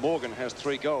 2-2. Morgan has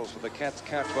 3 goals for the Cats,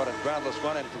 Couch 1 and Brownless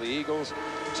 1, and for the Eagles,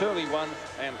 Turley 1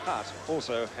 and Hart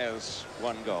also has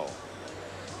 1 goal.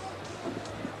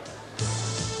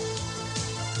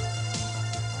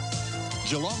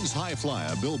 Geelong's high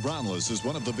flyer, Bill Brownless, is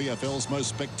one of the VFL's most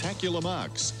spectacular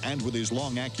marks, and with his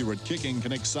long, accurate kicking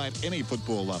can excite any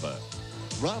football lover.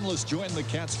 Brownless joined the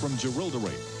Cats from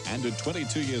Jerilderie and at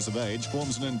 22 years of age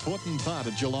forms an important part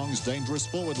of Geelong's dangerous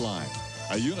forward line,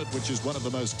 a unit which is one of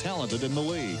the most talented in the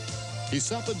league. He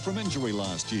suffered from injury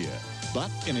last year,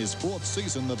 but in his 4th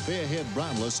season, the fair-haired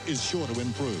Brownless is sure to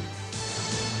improve.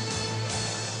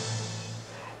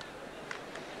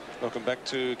 Welcome back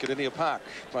to Kardinia Park.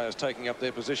 Players taking up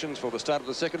their positions for the start of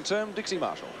the second term. Dixie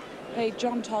Marshall. Pete,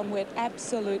 John Tom went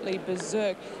absolutely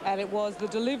berserk, and it was the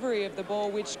delivery of the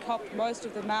ball which copped most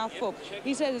of the mouthful.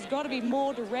 He says it's got to be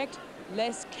more direct,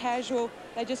 less casual.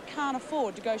 They just can't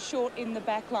afford to go short in the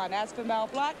back line. As for Mal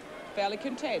Blight, fairly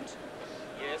content.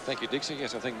 Thank you, Dixie.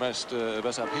 Yes, I think most of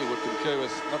us up here would concur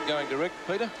with not going direct.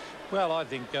 Peter? Well, I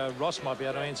think Ross might be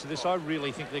able to answer this. I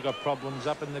really think they've got problems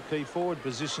up in the key forward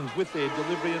positions with their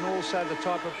delivery and also the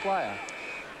type of player.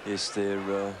 Yes,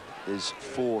 there's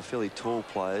 4 fairly tall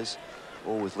players,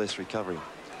 all with less recovery.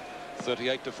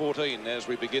 38-14 as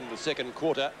we begin the second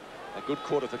quarter. A good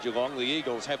quarter for Geelong. The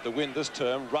Eagles have the win this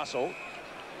term. Russell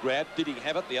grabbed. Did he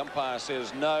have it? The umpire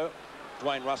says no.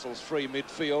 Dwayne Russell's free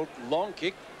midfield. Long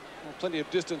kick. Well, plenty of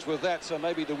distance with that, so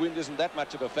maybe the wind isn't that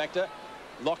much of a factor.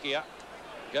 Lockyer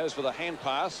goes for the hand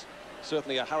pass.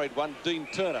 Certainly a hurried one. Dean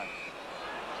Turner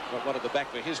got one at the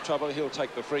back for his trouble. He'll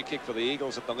take the free kick for the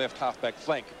Eagles at the left half-back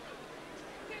flank.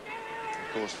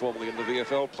 Of course, formerly in the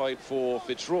VFL, played for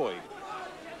Fitzroy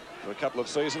for a couple of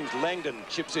seasons. Langdon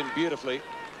chips in beautifully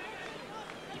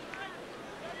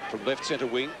from left centre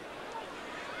wing.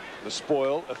 The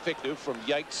spoil effective from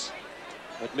Yates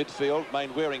at midfield.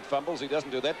 Mainwaring fumbles. He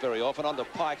doesn't do that very often. On to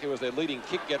Pike, who was their leading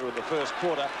kick getter in the first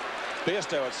quarter.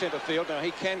 Bairstow at centre field. Now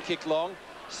he can kick long.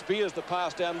 Spears the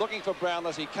pass down, looking for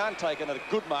Brownless. He can't take it. And a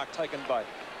good mark taken by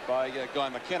Guy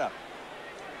McKenna,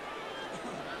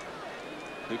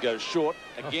 who goes short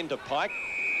again to Pike.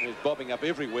 He's bobbing up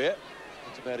everywhere.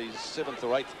 It's about his 7th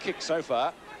or 8th kick so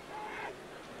far.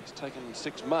 He's taken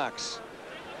 6 marks.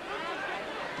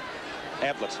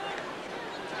 Ablett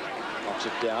knocks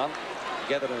it down.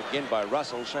 Gathered again by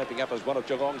Russell, shaping up as one of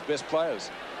Geelong's best players.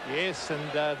 Yes,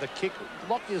 and the kick.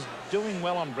 Lockyer's doing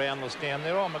well on Brownless down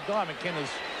there. Oh, Guy McKenna's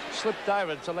slipped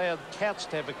over. It's allowed Couch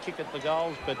to have a kick at the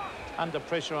goals, but under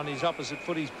pressure on his opposite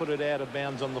foot, he's put it out of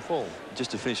bounds on the fall. Just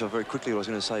to finish off very quickly, what I was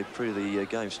going to say pre the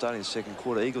game starting the second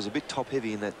quarter, Eagles a bit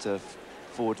top-heavy in that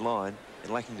forward line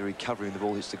and lacking the recovery when the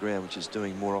ball hits the ground, which is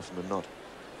doing more often than not.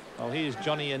 Well, here's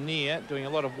Johnny Anea doing a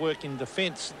lot of work in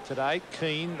defence today.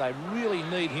 Keane, they really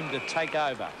need him to take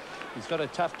over. He's got a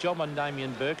tough job on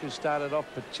Damien Burke, who started off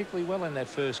particularly well in that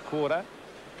first quarter.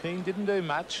 Keane didn't do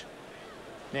much.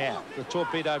 Now, the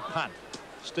torpedo punt.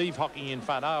 Steve Hocking in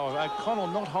front. Oh, O'Connell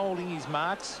not holding his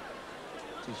marks.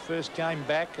 It's his first game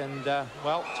back, and,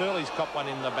 well, Turley's got one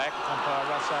in the back. Umpire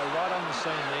Russo right on the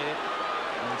scene there.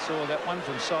 And saw that one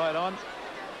from side on.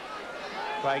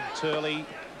 Craig Turley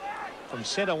from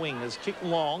centre wing has kicked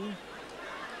long.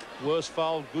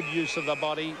 Worsfold, good use of the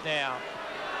body. Now,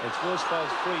 it's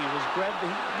Worsfold's free. He was grabbed.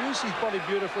 He used his body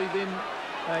beautifully, then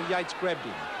Yates grabbed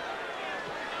him.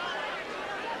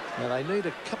 Now, they need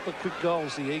a couple of quick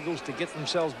goals, the Eagles, to get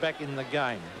themselves back in the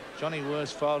game. Johnny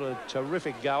Worsfold, a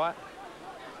terrific goer.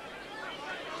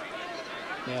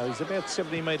 Now, he's about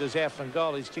 70 metres out from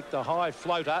goal. He's kicked a high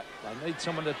floater. They need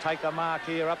someone to take a mark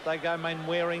here. Up they go.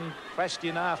 Mainwaring crashed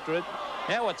in after it.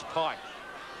 Now it's Pike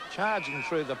charging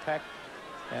through the pack,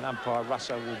 and umpire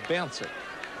Russo will bounce it.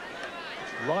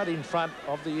 It's right in front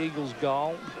of the Eagles'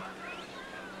 goal.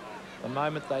 The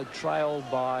moment they trail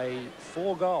by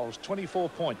 4 goals, 24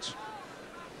 points.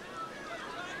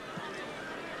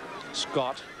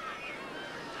 Scott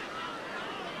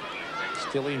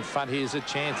still in front. Here's a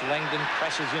chance. Langdon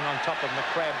crashes in on top of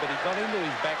McCrabb, but he got into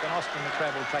his back, and Austin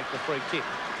McCrabb will take the free kick.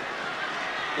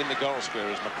 In the goal square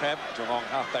is McCrabb, Geelong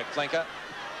half-back flanker.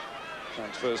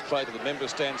 Transfers play to the member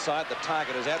stand side. The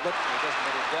target is Ablett. He doesn't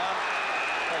let it down.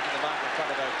 Taking the mark in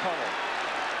front of O'Connell.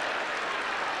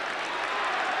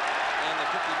 And the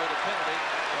 50-metre penalty.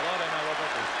 Well, I don't know what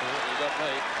that was for. He got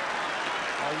me.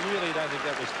 I really don't think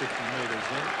that was 50 metres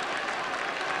then.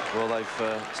 Well, they've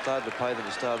started to play them at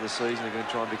the start of the season. They're going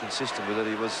to try and be consistent with it.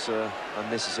 He was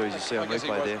unnecessary, as you see on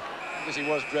replay there. I guess he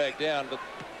was dragged down, but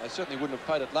they certainly wouldn't have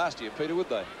played it last year, Peter, would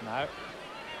they? No.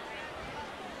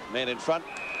 Man in front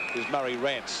is Murray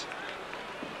Rance.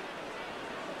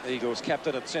 Eagles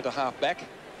captain at centre half back.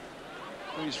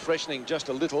 He's freshening just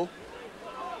a little.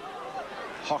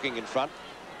 Hocking in front.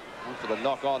 Went for the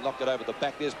knock on, knocked it over the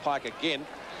back. There's Pike again.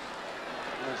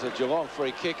 There's a Geelong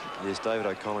free kick. Yes, David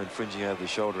O'Connell infringing over the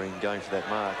shoulder and going for that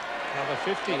mark. Number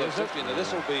 50, is it? Now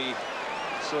this will be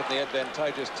certainly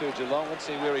advantageous to Geelong. Let's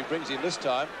see where he brings him this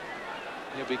time.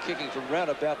 He'll be kicking from round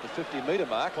about the 50-metre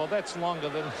mark. Well, that's longer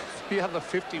than the other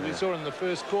 50 we saw in the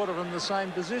first quarter from the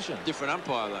same position. Different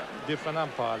umpire, though. Different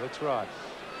umpire, that's right.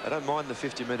 I don't mind the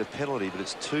 50-metre penalty, but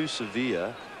it's too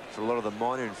severe for a lot of the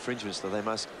minor infringements that they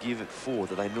must give it for,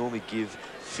 that they normally give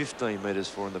 15 metres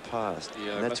for in the past.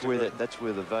 Yeah, and that's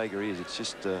where the vagary is. It's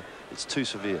just it's too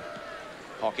severe.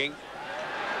 Hocking.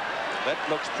 That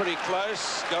looks pretty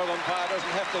close. Goal umpire doesn't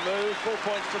have to move. 4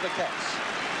 points to the Cats.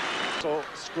 So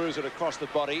screws it across the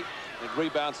body. It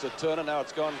rebounds to Turner. Now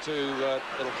it's gone to,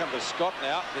 it'll come to Scott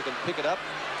now. He can pick it up.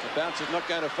 The bounce is not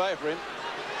going to favour him.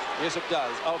 Yes, it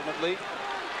does. Ultimately,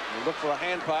 he'll look for a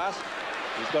hand pass.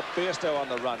 He's got Bairstow on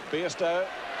the run. Bairstow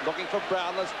looking for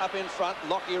Brownless up in front.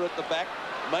 Lockyer at the back.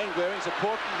 Mainwaring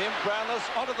supporting him. Brownless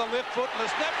onto the left foot, and the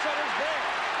snapshot is there.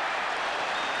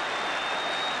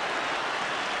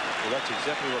 Well, that's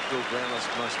exactly what Bill Brownless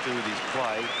must do with his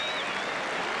play,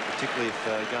 particularly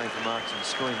if going for marks and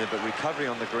scoring there, but recovery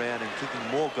on the ground and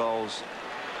kicking more goals,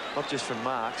 not just from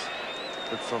marks,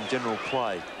 but from general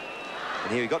play.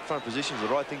 And here he got front positions, the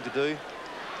right thing to do.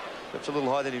 Perhaps a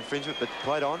little higher than infringement, but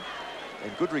played on,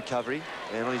 and good recovery.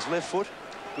 And on his left foot,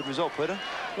 good result, Peter.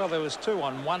 Well, there was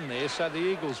 2-on-1 there, so the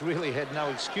Eagles really had no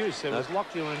excuse. There was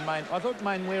Lockyer and Main. I thought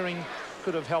Mainwaring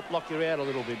could have helped Lockyer out a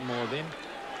little bit more then.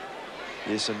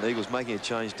 Yes, and the Eagles making a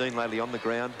change. Dean Lately on the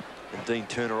ground and Dean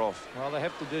Turner off. Well, they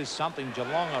have to do something.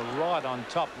 Geelong are right on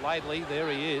top lately. There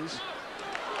he is.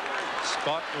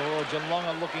 Scott, oh, Geelong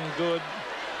are looking good.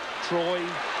 Troy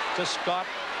to Scott,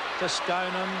 to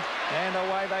Stoneham, and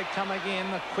away they come again.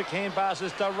 The quick hand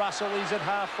passes to Russell. He's at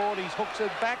half-forward. He hooks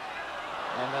it back.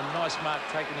 And a nice mark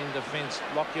taken in defence.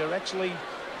 Lockyer actually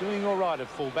doing all right at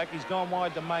fullback. He's gone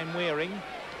wide to Mainwaring.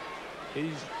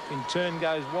 He's in turn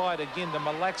goes wide again to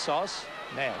Malaxos.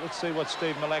 Now, let's see what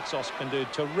Steve Malaxos can do.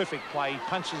 Terrific play. He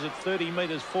punches it 30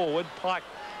 metres forward. Pike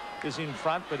is in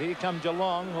front, but here comes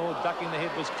Geelong. Oh, ducking the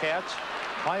head was Couch.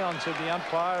 Play on to the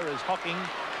umpire as Hocking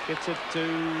gets it to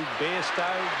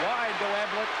Bairstow. Wide to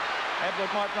Ablett.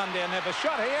 Ablett might run down. Have a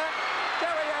shot here.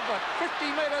 Gary Ablett,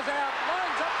 50 metres out.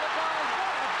 Lines up the goal.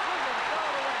 What a brilliant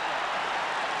goal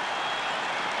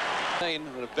to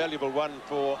Ablett. A valuable one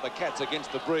for the Cats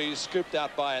against the breeze. Scooped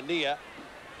out by Ania.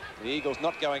 The Eagles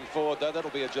not going forward, though.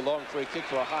 That'll be a Geelong free kick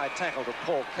for a high tackle to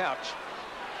Paul Couch.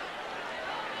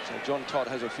 So John Todd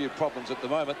has a few problems at the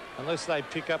moment. Unless they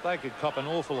pick up, they could cop an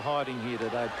awful hiding here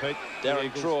today, Pete.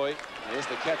 Darren Troy. Yes,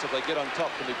 the Cats, if they get on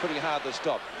top, can be pretty hard to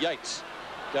stop. Yates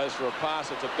goes for a pass.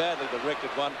 It's a badly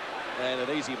directed one. And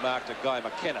an easy mark to Guy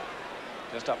McKenna.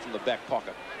 Just up from the back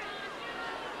pocket.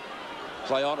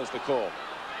 Play on is the call.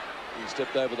 He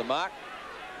stepped over the mark.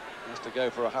 Has to go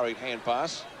for a hurried hand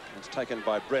pass. It's taken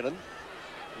by Brennan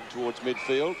towards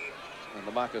midfield. And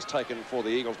the mark is taken for the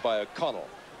Eagles by O'Connell.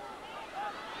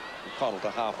 O'Connell to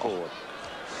half forward.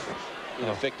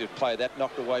 Ineffective play. That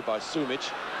knocked away by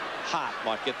Sumich. Hart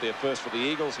might get there first for the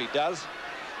Eagles. He does.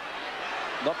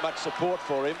 Not much support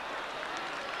for him.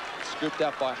 Scooped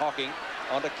up by Hocking.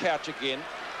 Onto Couch again.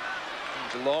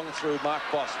 Geelong through Mark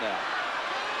Boss now.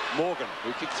 Morgan,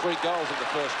 who kicked 3 goals in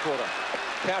the first quarter.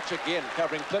 Couch again,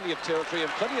 covering plenty of territory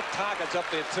and plenty of targets up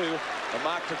there too. A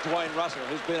mark to Dwayne Russell,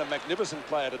 who's been a magnificent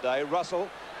player today. Russell,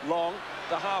 long,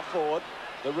 to half forward.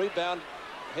 The rebound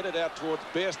headed out towards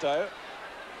Bairstow.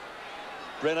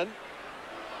 Brennan.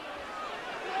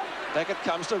 Back it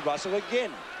comes to Russell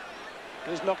again.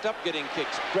 Who's knocked up getting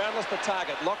kicks. Brownless the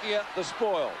target. Lockyer the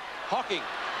spoil. Hocking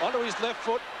onto his left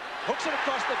foot. Hooks it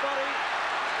across the body.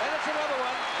 And it's another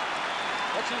one.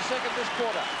 That's his second this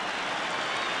quarter.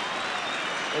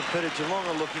 Well, Peter, Geelong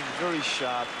are looking very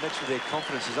sharp. Naturally, their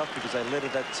confidence is up because they led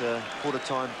at that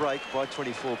quarter-time break by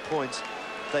 24 points.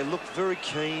 They look very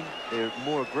keen. They're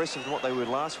more aggressive than what they were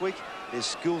last week. Their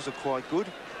skills are quite good.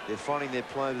 They're finding their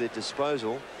play at their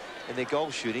disposal. And their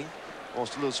goal shooting,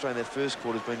 whilst a little strain in their first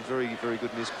quarter, has been very, very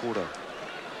good in this quarter.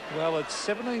 Well, it's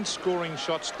 17 scoring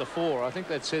shots to 4. I think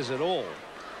that says it all.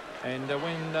 And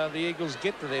when the Eagles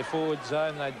get to their forward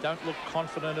zone, they don't look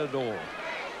confident at all.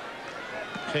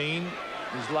 Keane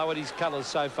has lowered his colours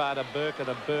so far to Burke.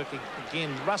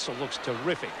 Again, Russell looks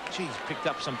terrific. Geez, picked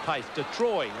up some pace. To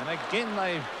Troy, and again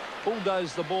they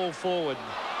bulldoze the ball forward.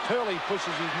 Turley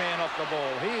pushes his man off the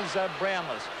ball. Here's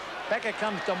Brownless. Back it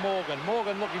comes to Morgan.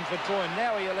 Morgan looking for Troy.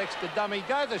 Now he elects to dummy.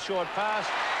 Go the short pass.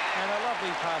 And a lovely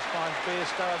pass finds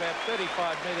Bairstow about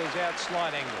 35 metres out,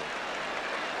 slight angle.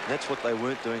 That's what they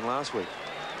weren't doing last week.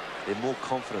 They're more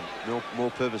confident, more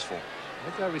purposeful. I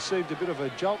think they received a bit of a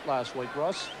jolt last week,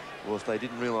 Ross. Well, if they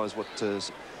didn't realise what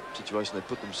situation they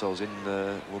put themselves in,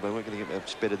 well, they weren't going to get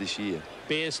much better this year.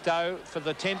 Bairstow for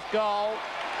the 10th goal.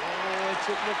 Oh,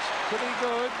 it looks pretty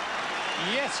good.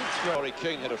 Yes, it's right. Rory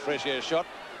Keane had a fresh air shot.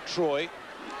 Troy,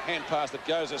 hand pass that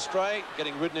goes astray.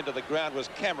 Getting ridden into the ground was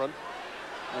Cameron.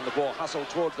 And the ball hustled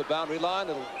towards the boundary line.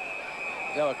 It'll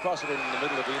go across it in the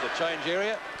middle of the interchange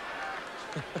area.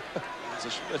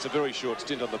 It's a very short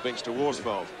stint on the bench to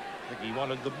Worsfold. I think he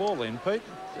wanted the ball in, Pete.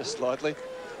 Just slightly.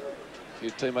 A few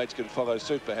teammates can follow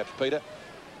suit, perhaps, Peter.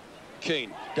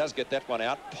 Keane does get that one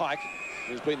out. Pike,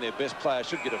 who's been their best player,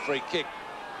 should get a free kick.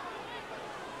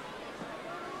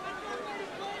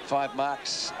 5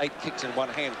 marks, 8 kicks and 1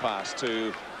 hand pass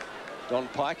to Don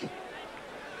Pike.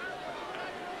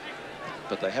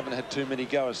 But they haven't had too many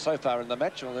goers so far in the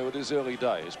match, although it is early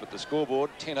days. But the scoreboard,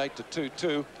 10-8 to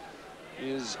 2-2,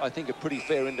 is, I think, a pretty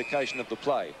fair indication of the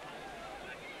play.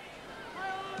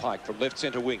 Pike from left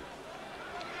centre wing.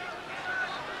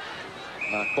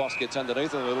 Mark Boss gets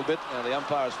underneath him a little bit. Now the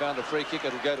umpire has found a free kick.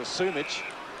 It'll go to Sumic.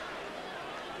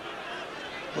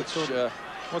 What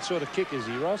sort of kick is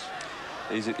he, Ross?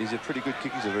 He's a pretty good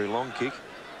kick. He's a very long kick.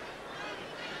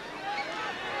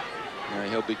 Now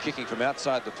he'll be kicking from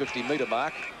outside the 50-metre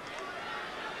mark.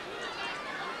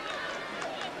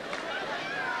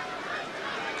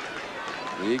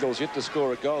 The Eagles yet to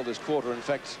score a goal this quarter. In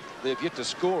fact, they've yet to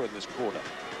score in this quarter.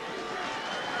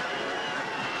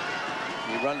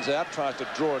 He runs out, tries to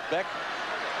draw it back.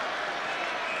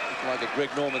 Like a Greg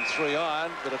Norman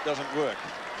 3-iron, but it doesn't work.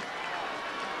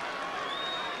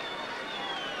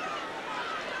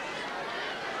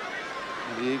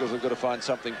 And the Eagles have got to find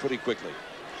something pretty quickly.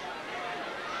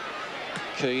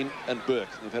 Keane and Burke.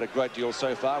 They've had a great deal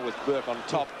so far with Burke on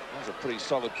top. That's a pretty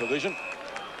solid provision.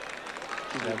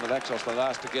 Malaxos the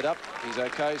last to get up. He's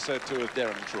okay, so too is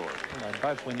Darren Troy. Well, they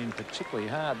both went in particularly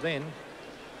hard then.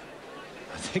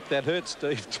 I think that hurt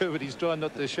Steve too, but he's trying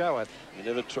not to show it. You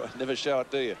never show it,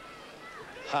 do you?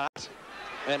 Hart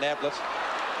and Ablett.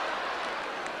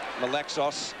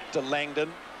 Malaxos to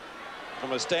Langdon.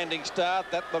 From a standing start,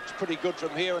 that looks pretty good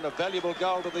from here, and a valuable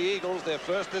goal to the Eagles, their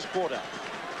first this quarter.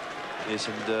 Yes,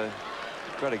 and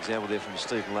great example there from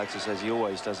Steve Malaxos, as he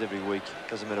always does every week.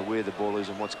 Doesn't matter where the ball is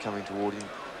and what's coming toward him.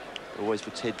 Always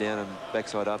puts head down and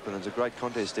backside up, and it's a great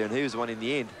contest there. And he was the one in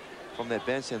the end from that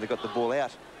bandstand that got the ball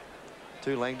out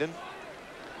to Langdon,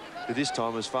 who this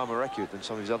time was far more accurate than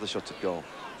some of his other shots at goal.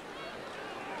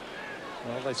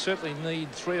 Well, they certainly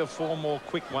need 3 or 4 more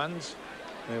quick ones.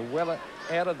 They're well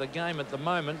out of the game at the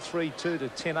moment. 3-2 to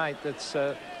 10-8. That's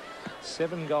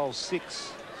 7 goals,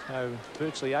 6. So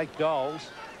virtually 8 goals.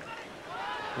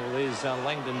 Well, there's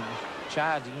Langdon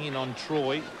charging in on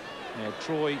Troy. Now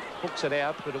Troy hooks it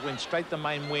out, but it went straight to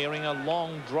main wearing. A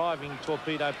long driving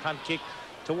torpedo punt kick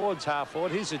towards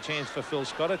half-forward. Here's a chance for Phil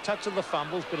Scott. A touch of the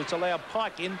fumbles, but it's allowed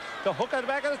Pike in to hook it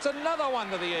back, and it's another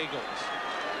one to the Eagles.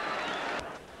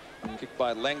 Kicked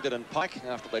by Langdon and Pike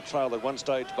after they trailed at one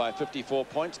stage by 54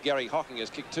 points. Gary Hocking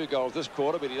has kicked 2 goals this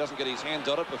quarter, but he doesn't get his hands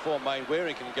on it before main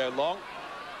wearing can go long.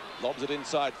 Lobs it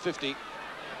inside 50.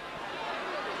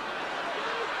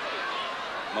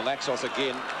 Malaxos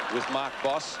again with Mark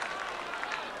Boss.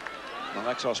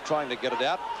 Malaxos trying to get it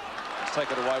out. It's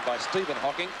taken away by Stephen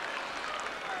Hocking.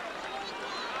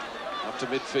 Up to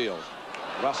midfield.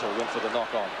 Russell went for the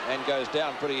knock-on and goes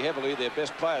down pretty heavily. Their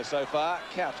best player so far.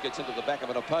 Couch gets into the back of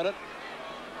an opponent,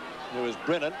 who is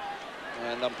Brennan.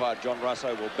 And umpire John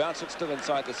Russo will bounce it still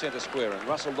inside the centre square. And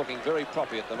Russell looking very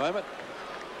proppy at the moment.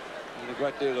 In a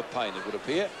great deal of pain, it would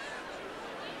appear.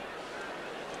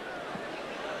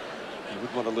 You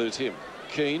wouldn't want to lose him.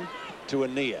 Keane to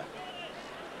Ania.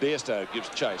 Bairstow gives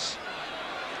chase.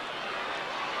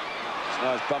 It's a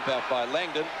nice bump out by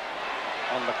Langdon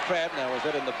on the crab. Now, was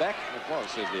that in the back? It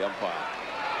was, says the umpire.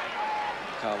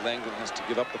 Carl Langdon has to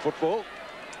give up the football.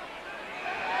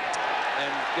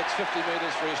 And gets 50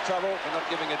 metres for his trouble for not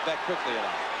giving it back quickly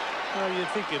enough. Well, you'd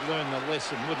think you'd learn the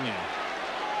lesson, wouldn't you?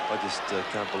 I just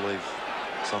can't believe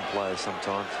some players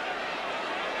sometimes.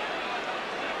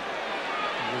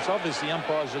 It's obvious the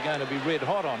umpires are going to be red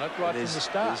hot on it right from the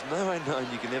start. There's no way known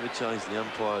you can never change the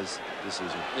umpire's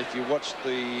decision. If you watched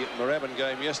the Moorabbin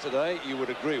game yesterday, you would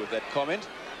agree with that comment.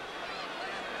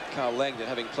 Carl Langdon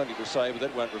having plenty to say, but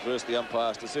that won't reverse the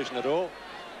umpire's decision at all.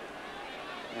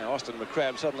 Now Austin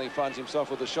McCrabb suddenly finds himself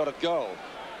with a shot at goal.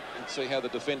 Let's see how the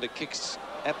defender kicks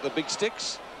at the big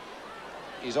sticks.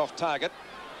 He's off target.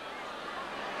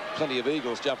 Plenty of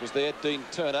Eagles jumpers there. Dean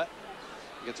Turner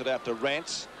gets it out to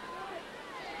Rance,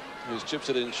 who chips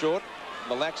it in short.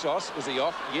 Malaxos, is he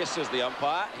off? Yes, says the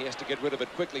umpire. He has to get rid of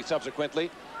it quickly subsequently.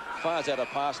 Fires out a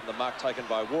pass, and the mark taken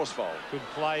by Worsfold. Good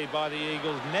play by the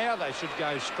Eagles. Now they should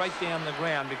go straight down the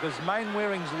ground because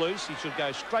Mainwaring's loose. He should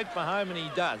go straight for home, and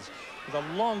he does. With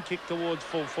a long kick towards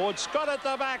full forward. Scott at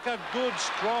the back, a good,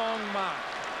 strong mark.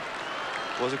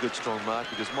 It was a good, strong mark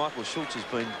because Michael Schultz has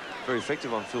been very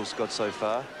effective on Phil Scott so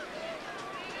far.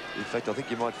 In fact, I think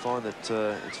you might find that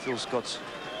it's Phil Scott's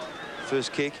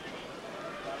first kick.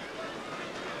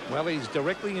 Well, he's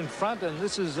directly in front, and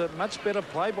this is a much better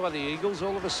play by the Eagles.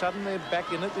 All of a sudden, they're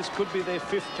back in it. This could be their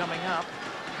 5th coming up.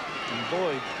 And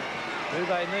boy, do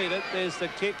they need it. There's the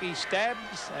kick. He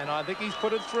stabs, and I think he's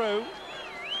put it through.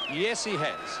 Yes, he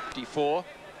has. 54.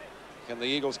 Can the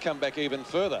Eagles come back even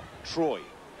further? Troy.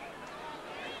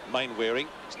 Mainwaring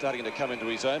starting to come into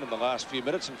his own in the last few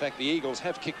minutes. In fact, the Eagles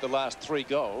have kicked the last 3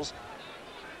 goals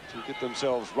to get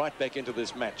themselves right back into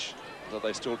this match. Though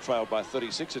they still trail by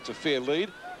 36, it's a fair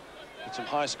lead. It's some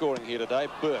high scoring here today.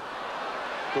 Burke,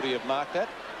 could he have marked that?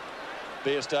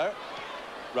 Bairstow,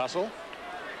 Russell,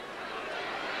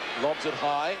 lobs it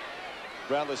high.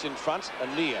 Brownless in front,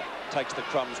 and Nia takes the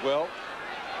crumbs well.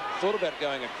 Thought about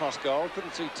going across goal,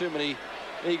 couldn't see too many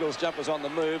Eagles jumpers on the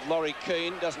move. Laurie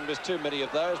Keane doesn't miss too many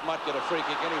of those, might get a free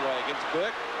kick anyway against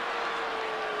Burke.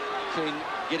 Keane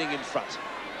getting in front.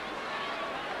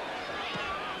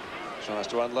 Tries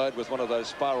to unload with one of those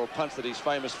spiral punts that he's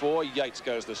famous for. Yates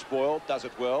goes the spoil, does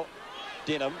it well.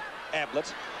 Denham,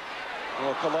 Ablett,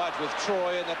 collides with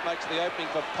Troy, and that makes the opening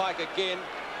for Pike again.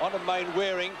 On to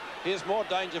Mainwaring. Here's more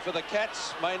danger for the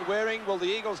Cats. Mainwaring, will the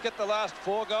Eagles get the last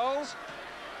 4 goals?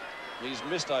 He's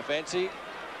missed, I fancy.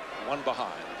 1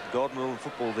 behind. Golden rule in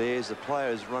football there is the player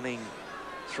is running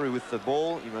through with the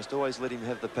ball. You must always let him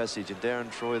have the passage. And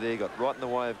Darren Troy there got right in the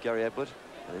way of Gary Ablett,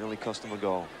 and it only cost him a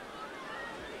goal.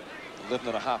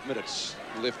 11.5 minutes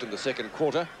left in the second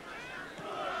quarter.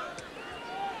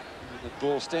 The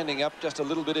ball standing up just a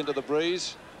little bit into the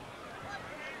breeze.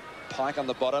 Pike on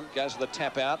the bottom, goes to the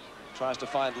tap out, tries to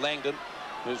find Langdon,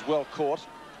 who's well caught.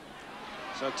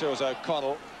 So too is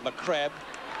O'Connell. McCrabb,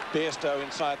 Bairstow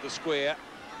inside the square,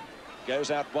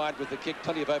 goes out wide with the kick.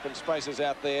 Plenty of open spaces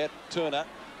out there. Turner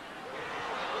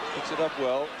picks it up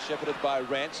well, shepherded by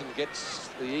Rance, and gets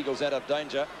the Eagles out of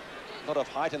danger. A lot of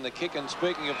height in the kick, and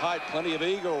speaking of height, plenty of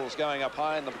Eagles going up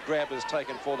high, and the grab is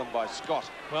taken for them by Scott.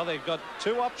 Well, they've got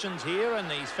 2 options here,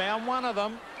 and he's found one of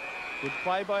them. Good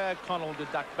play by O'Connell to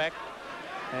duck back,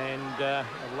 and a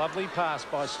lovely pass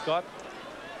by Scott.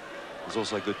 There's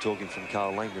also good talking from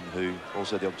Carl Langdon, who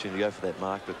also had the opportunity to go for that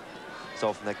mark, but so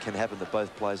often that can happen that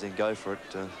both players then go for it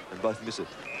and both miss it.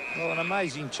 Well, an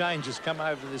amazing change has come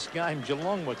over this game.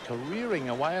 Geelong were careering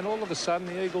away, and all of a sudden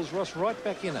the Eagles Ross right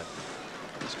back in it.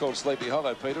 It's called Sleepy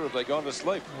Hollow, Peter. Have they gone to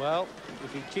sleep? Well,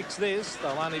 if he kicks this,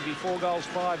 they'll only be 4 goals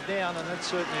 5 down, and that's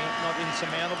certainly not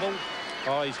insurmountable.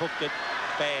 Oh, he's hooked it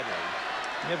badly.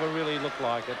 Never really looked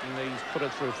like it, and he's put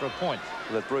it through for a point.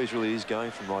 Well, that breeze really is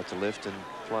going from right to left, and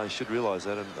players should realise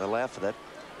that and allow for that.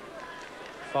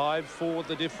 5-4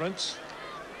 the difference.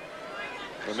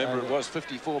 Remember, it was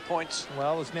 54 points.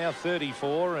 Well, it's now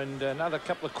 34, and another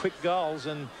couple of quick goals,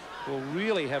 and we'll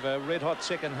really have a red-hot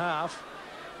second half.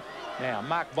 Now,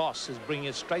 Mark Boss is bringing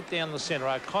it straight down the centre.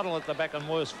 O'Connell at the back and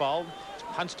Worsfold. It's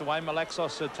punched away.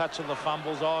 Malaxos a touch of the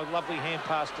fumbles. Oh, lovely hand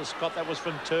pass to Scott. That was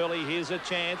from Turley. Here's a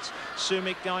chance.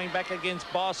 Sumic going back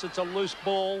against Boss. It's a loose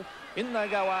ball. In they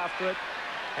go after it.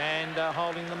 And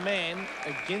holding the man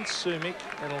against Sumic.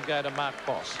 It'll go to Mark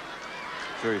Boss.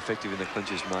 Very effective in the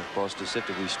clinches, Mark Boss.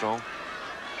 Deceptively strong,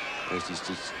 as he's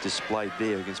displayed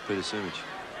there against Peter Sumic.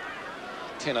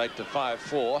 10-8 to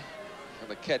 5-4. And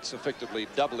the Cats effectively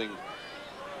doubling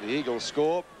the Eagles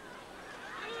score.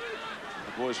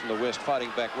 The boys from the west fighting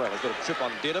back well. They've got a trip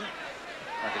on Denham.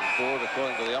 Backing forward,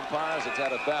 according to the umpires. It's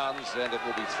out of bounds, and it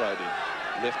will be thrown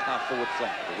in. Left half-forward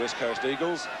flank. The West Coast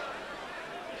Eagles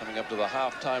coming up to the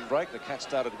half-time break. The Cats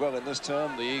started well in this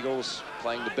term. The Eagles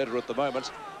playing the better at the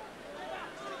moment.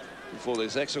 Before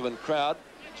this excellent crowd,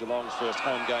 Geelong's first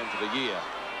home game for the year.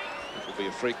 It will be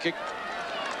a free kick.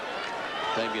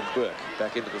 Damien Burke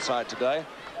back into the side today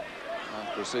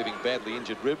after receiving badly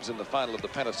injured ribs in the final of the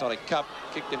Panasonic Cup.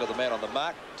 Kicked into the man on the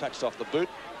mark, touched off the boot.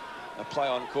 A play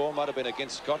on call, might have been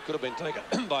against Scott, could have been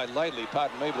taken by Laidley,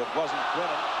 pardon me, but it wasn't.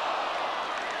 Brennan.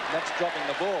 That's dropping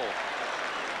the ball.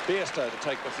 Bairstow to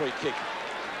take the free kick.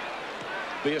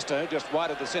 Bairstow just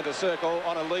wide of the centre circle.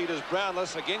 On a lead is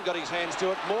Brownless. Again got his hands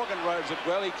to it. Morgan roves it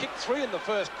well. He kicked 3 in the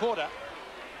first quarter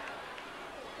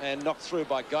and knocked through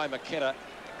by Guy McKenna.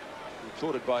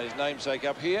 Applauded by his namesake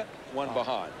up here. 1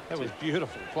 behind. That was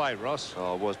beautiful play, Ross.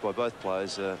 Oh, it was by both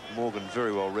players. Morgan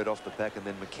very well read off the back, and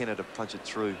then McKenna to punch it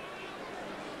through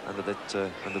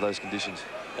under those conditions.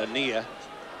 Ania.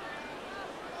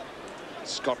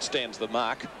 Scott stands the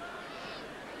mark.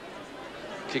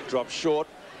 Kick drops short.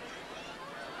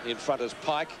 In front is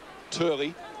Pike.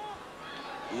 Turley.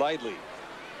 Laidley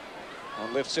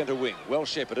on left centre wing. Well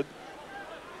shepherded.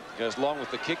 Goes long with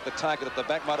the kick. The target at the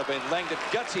back might have been Langdon.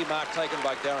 Gutsy mark taken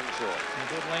by Darren Troy. I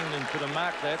thought Langdon could have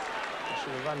marked that. He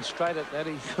should have run straight at that.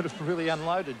 He could have really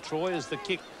unloaded Troy as the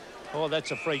kick. Oh,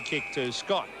 that's a free kick to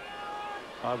Scott,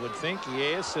 I would think.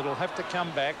 Yes, it'll have to come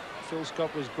back. Phil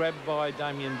Scott was grabbed by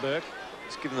Damien Burke.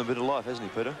 He's given them a bit of life, hasn't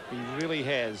he, Peter? He really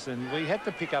has, and we had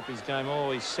to pick up his game.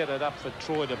 Oh, he set it up for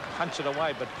Troy to punch it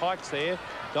away, but Pike's there,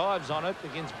 dives on it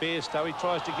against Bairstow. He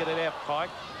tries to get it out, Pike.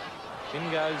 In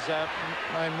goes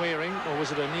Waring, or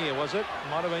was it Anea, was it?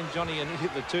 Might have been Johnny Anea,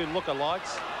 the two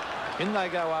lookalikes. In they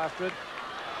go after it.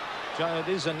 It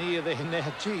is Anea there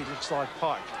now. Gee, looks like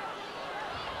Pike.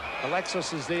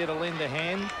 Alexis is there to lend a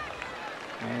hand.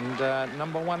 And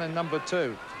number 1 and number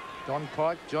 2. Don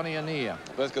Pike, Johnny Anea.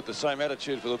 Both got the same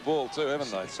attitude for the ball too,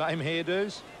 haven't they? Same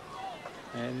hairdos.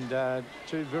 And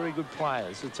two very good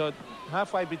players. It's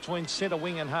halfway between centre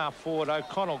wing and half forward.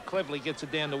 O'Connell cleverly gets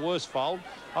it down to Worsfold.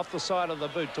 Off the side of the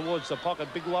boot towards the pocket.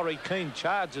 Big Laurie Keane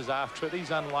charges after it.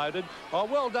 He's unloaded. Oh,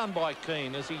 well done by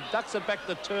Keane as he ducks it back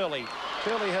to Turley.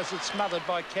 Turley has it smothered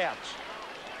by Couch.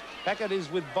 Back it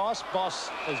is with Boss. Boss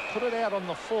has put it out on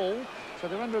the full. So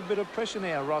they're under a bit of pressure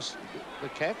now, Ross, the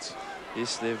Cats.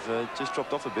 Yes, they've just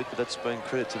dropped off a bit, but that's been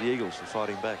credit to the Eagles for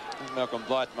fighting back. Malcolm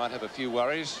Blight might have a few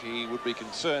worries. He would be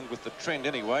concerned with the trend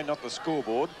anyway, not the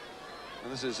scoreboard.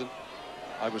 And this isn't,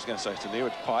 I was going to say it's near,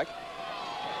 it's Pike.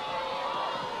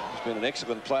 He's been an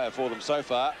excellent player for them so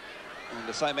far. And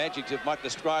the same adjective might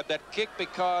describe that kick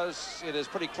because it is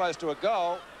pretty close to a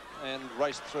goal and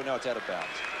raced through. Now it's out of bounds.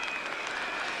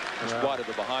 It's wide of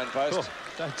the behind post. Oh,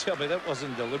 don't tell me that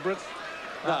wasn't deliberate.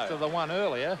 No. After the one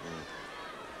earlier.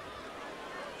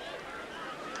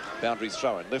 Boundary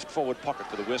throw in left forward pocket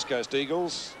for the West Coast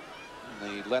Eagles.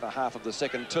 In the latter half of the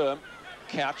second term,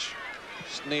 Couch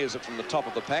snares it from the top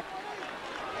of the pack,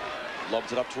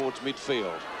 lobs it up towards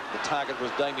midfield. The target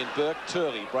was Damien Burke.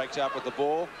 Turley breaks out with the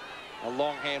ball. A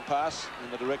long hand pass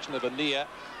in the direction of Anea.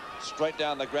 Straight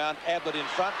down the ground. Ablett in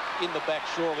front, in the back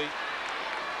surely.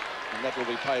 And that will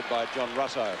be paid by John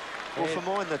Russo. Well, for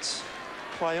mine, that's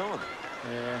play on.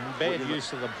 Yeah, bad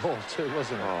use of the ball too,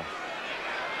 wasn't it? Oh.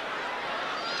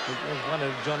 It was one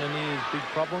of John Anea's big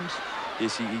problems.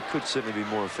 Yes, he could certainly be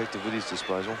more effective with his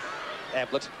disposal.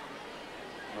 Ablett,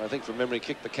 I think from memory,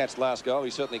 kicked the Cats' last goal.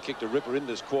 He certainly kicked a ripper in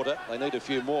this quarter. They need a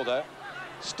few more, though.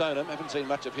 Stoneham, haven't seen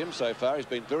much of him so far. He's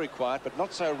been very quiet, but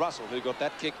not so Russell, who got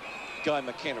that kick. Guy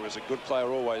McKenna is a good player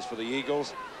always for the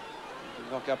Eagles.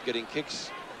 Knock up getting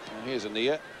kicks. And here's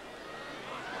Anea.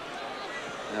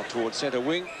 Now towards centre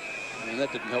wing. And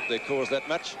that didn't help their cause that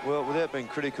much. Well, without being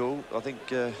critical, I think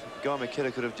Guy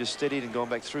McKenna could have just steadied and gone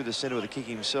back through the centre with a kick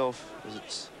himself. As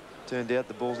it's turned out,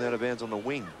 the ball's out of bounds on the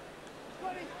wing.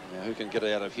 Now, who can get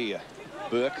it out of here?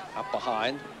 Burke up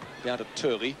behind, down to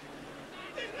Turley.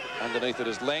 Underneath it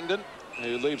is Langdon,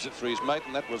 who leaves it for his mate,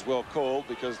 and that was well called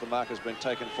because the mark has been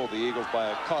taken for the Eagles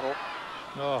by O'Connell.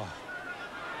 Oh.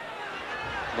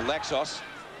 Malaxos,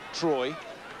 Troy.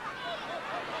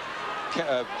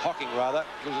 Hocking rather,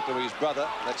 gives it to his brother.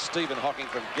 That's Stephen Hocking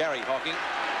from Gary Hocking.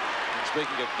 And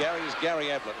speaking of Gary's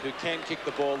Gary Ablett, who can kick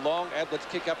the ball long. Ablett's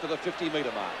kick up to the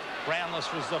 50-metre mark.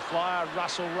 Brownless was the flyer.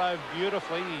 Russell rode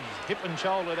beautifully. He's hip and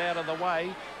shouldered out of the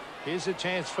way. Here's a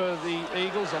chance for the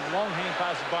Eagles. A long hand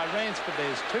pass by Ransford.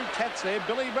 There's two Cats there.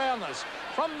 Billy Brownless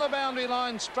from the boundary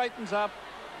line straightens up.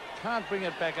 Can't bring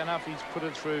it back enough. He's put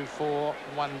it through for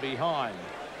one behind.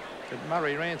 But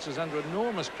Murray Rance is under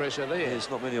enormous pressure there. Yeah, there's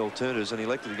not many alternatives, and he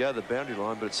elected to go to the boundary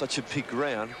line, but it's such a big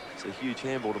ground. It's a huge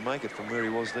handball to make it from where he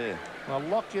was there. Well,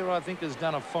 Lockyer, I think, has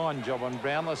done a fine job on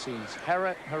Brownless. He's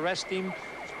harassed him,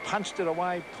 punched it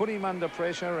away, put him under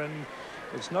pressure, and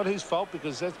it's not his fault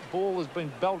because that ball has been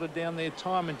belted down there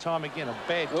time and time again. A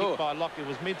bad kick by Lockyer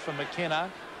was mid for McKenna.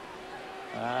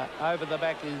 Over the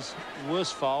back is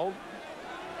Worsfold.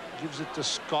 Gives it to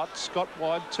Scott. Scott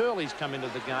wide. Turley's come into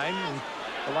the game in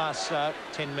the last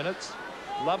 10 minutes.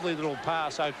 Lovely little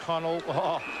pass. O'Connell.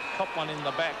 Oh, top one in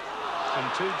the back from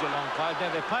two Geelong players.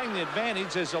 Now they're playing the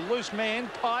advantage. There's a loose man.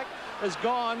 Pike has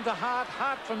gone to Hart.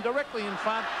 Hart from directly in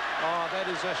front. Oh, that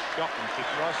is a shocking kick,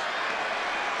 Ross.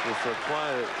 Well, for a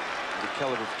player the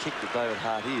calibre of kick that David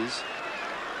Hart is,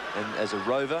 and as a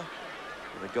rover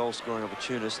and a goal-scoring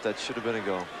opportunist, that should have been a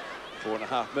goal.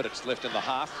 4.5 minutes left in the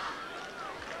half.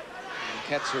 And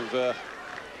Cats have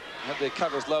had their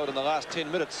covers lowered in the last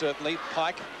 10 minutes, certainly.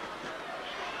 Pike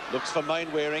looks for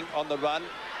Mainwaring on the run.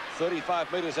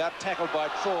 35 metres out, tackled by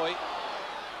Troy.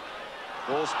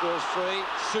 Ball spills free.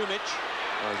 Sumic.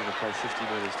 Oh, he's going to play 50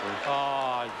 metres too.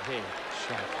 Oh, yeah.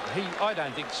 I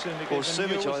don't think Sumic... Well,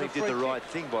 Sumic, I think, did the right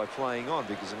thing by playing on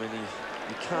because, I mean,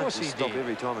 you can't just stop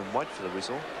every time and wait for the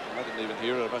whistle. I didn't even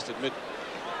hear it, I must admit.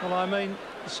 Well, I mean,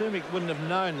 Sumic wouldn't have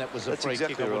known that was a free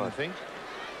exactly kick, I wouldn't right. think.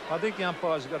 I think the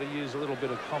umpires have got to use a little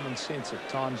bit of common sense at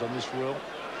times on this rule.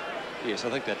 Yes, I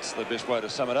think that's the best way to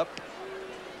sum it up.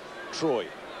 Troy.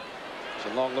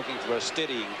 Geelong looking for a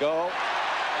steadying goal.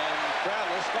 And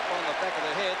Brownless got one on the back of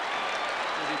the head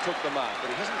as he took the mark. But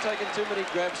he hasn't taken too many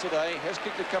grabs today. Has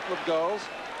kicked a couple of goals.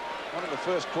 One in the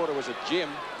first quarter was a gem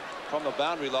from the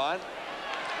boundary line.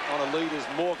 On a lead is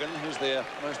Morgan, who's their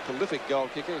most prolific goal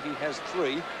kicker. He has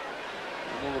 3.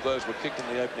 And all of those were kicked in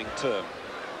the opening term.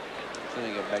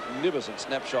 Seeing a magnificent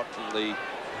snapshot from the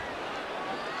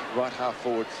right half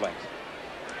forward flank.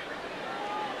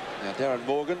 Now Darren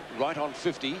Morgan right on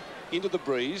 50 into the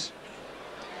breeze.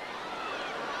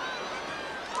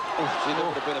 Oh, gee, that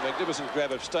would have been a magnificent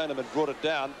grab if Stoneham had brought it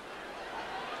down.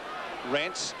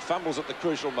 Rance fumbles at the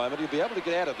crucial moment. He'll be able to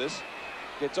get out of this.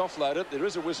 Gets offloaded. There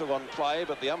is a whistle on play,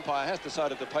 but the umpire has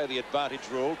decided to play the advantage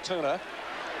rule. Turner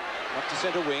up to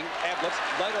centre wing. Ablett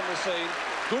late on the scene.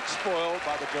 Good spoil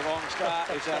by the Geelong star.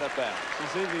 It's out of bounds. You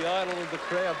see the idol of the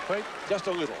crowd, Pete? Just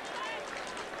a little.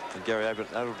 And Gary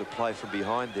Ablett able to play from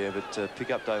behind there, but pick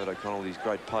up David O'Connell with his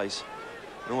great pace.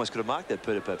 And almost could have marked that,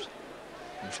 Peter, perhaps.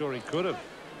 I'm sure he could have.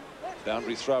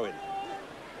 Boundary throw in.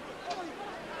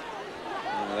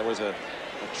 There was a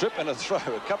trip and a throw.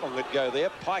 A couple let go there.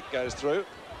 Pike goes through.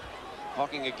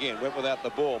 Hocking again. Went without the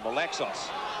ball. Malaxos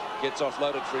gets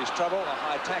offloaded for his trouble. A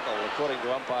high tackle, according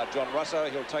to umpire John Russo.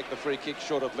 He'll take the free kick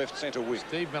short of left centre wing.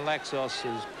 Steve Malaxos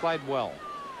has played well.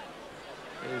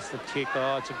 There's the kick.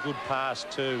 Oh, it's a good pass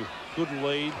too. Good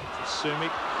lead. It's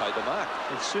Sumic. Paid the mark.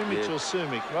 It's Sumic or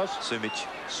Sumic, Ross? Sumic.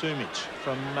 Sumic.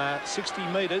 From 60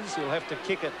 metres, he'll have to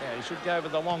kick it now. He should go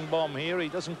with the long bomb here. He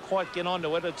doesn't quite get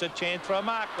onto it. It's a chance for a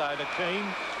mark, though, to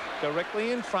Keane.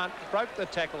 Directly in front. Broke the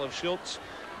tackle of Schultz.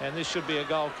 And this should be a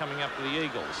goal coming up to the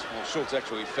Eagles. Well, Schultz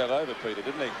actually fell over, Peter,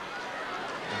 didn't he?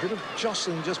 A bit of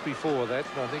jostling just before that,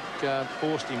 I think,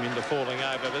 forced him into falling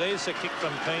over. But there's a kick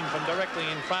from Keane from directly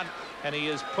in front, and he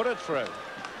has put it through.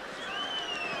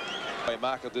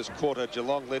 Mark of this quarter,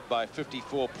 Geelong led by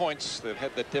 54 points. They've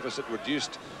had that deficit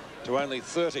reduced to only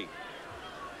 30.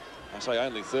 I say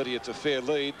only 30, it's a fair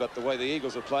lead, but the way the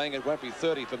Eagles are playing, it won't be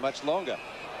 30 for much longer.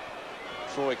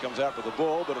 Troy comes out with the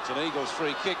ball, but it's an Eagles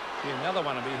free kick. Yeah, another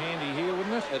one would be handy here,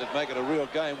 wouldn't it? It'd make it a real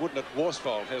game, wouldn't it?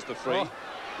 Worsfold has the free. Oh.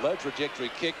 Low trajectory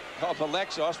kick.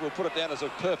 Malaxos will put it down as a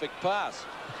perfect pass.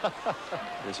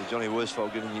 Yeah, so Johnny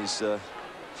Worsfold getting his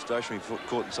stationary foot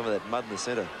caught in some of that mud in the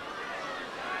centre.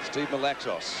 Steve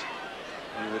Malaxos.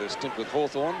 He had a stint with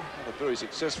Hawthorn, a very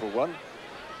successful one.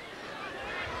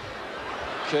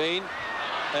 Keane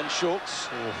and Schultz.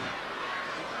 Oh.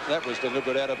 That was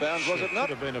deliberate out of bounds, was it not?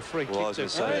 Could have been a free Well, I kick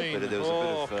was to gonna say, Keane. but there was a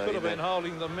bit of, could have been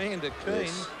holding the man to Keane.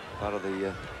 Yes, part of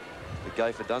the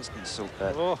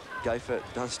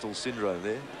Gayfer-Dunstall syndrome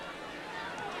there.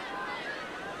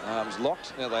 Arms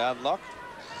locked. Now they unlock.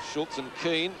 Schultz and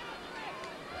Keane.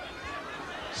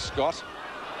 Scott.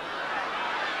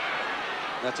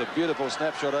 That's a beautiful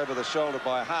snapshot over the shoulder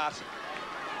by Hart.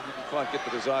 Didn't quite get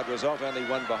the desired result, only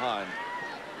one behind.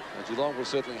 Now, Geelong will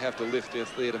certainly have to lift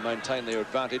if they're to maintain their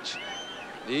advantage.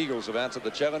 The Eagles have answered the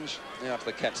challenge. Now it's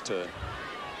the Cats' turn.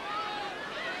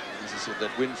 As I said,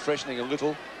 that wind freshening a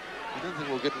little. I don't think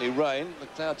we'll get any rain. The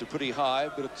clouds are pretty high,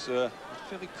 but it's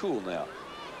fairly cool now.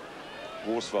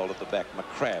 Worsfold at the back.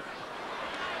 McCrabb.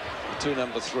 The two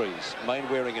number threes.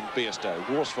 Mainwaring and Bairstow.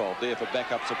 Worsfold there for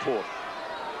backup support.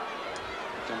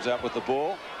 Comes out with the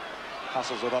ball.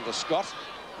 Hustles it onto Scott.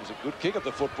 There's a good kick at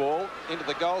the football. Into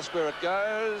the goal square it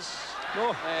goes.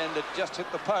 Oh. And it just hit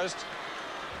the post.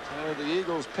 So the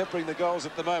Eagles peppering the goals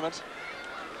at the moment.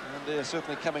 And they're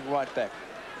certainly coming right back.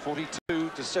 42-70.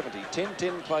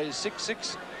 10-10 plays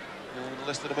 6-6. And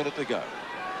less than a minute to go.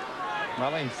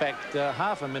 Well, in fact,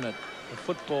 half a minute of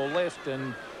football left,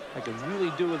 and they could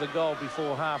really do with a goal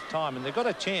before half-time. And they've got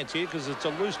a chance here because it's a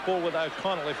loose ball with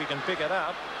O'Connell if he can pick it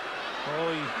up.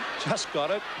 Oh, he just got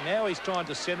it. Now he's trying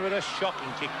to centre it. A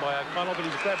shocking kick by O'Connell, but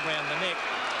he's grabbed round the neck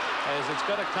as it's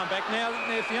got to come back. Now,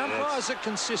 if the umpires are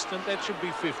consistent, that should be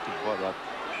 50. Quite right.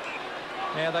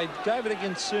 Now, they gave it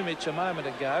against Sumic a moment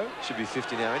ago. Should be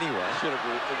 50 now anyway. Should have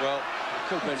been, well, it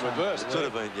could have been reversed. It could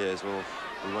have been, yes. Well,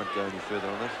 we won't go any further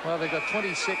on that. Well, they've got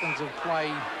 20 seconds of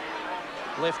play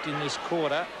left in this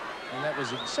quarter, and that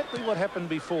was exactly what happened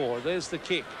before. There's the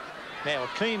kick. Now,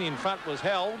 Keane in front was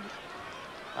held.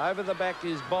 Over the back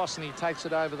is Boss, and he takes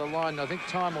it over the line. I think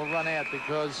time will run out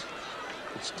because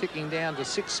it's ticking down to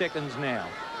 6 seconds now.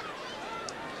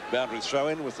 Boundary throw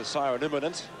in with the siren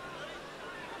imminent.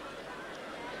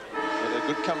 With a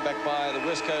good comeback by the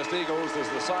West Coast Eagles as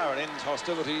the siren ends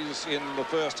hostilities in the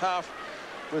first half,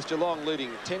 with Geelong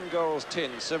leading 10 goals,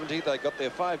 10-70. They got their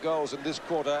 5 goals in this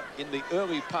quarter in the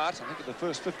early part. I think in the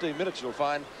first 15 minutes you'll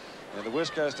find. And the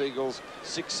West Coast Eagles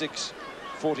 6-6.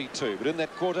 42, but in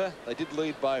that quarter they did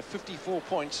lead by 54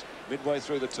 points midway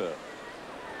through the term.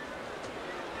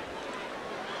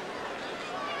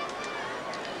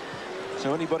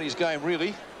 So anybody's game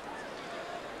really.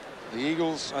 The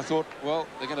Eagles, I thought, well,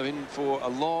 they're going to be in for a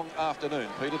long afternoon,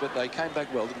 Peter, but they came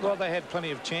back well, didn't they? Well, they had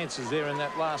plenty of chances there in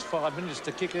that last 5 minutes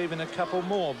to kick even a couple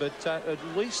more, but at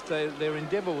least their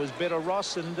endeavour was better,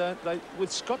 Ross, and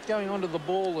with Scott going onto the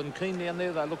ball and Keane down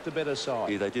there, they looked a better side.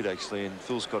 Yeah, they did actually, and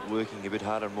Phil Scott working a bit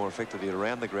harder and more effectively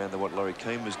around the ground than what Laurie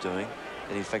Keane was doing,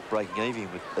 and in fact breaking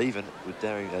even with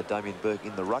Damien Burke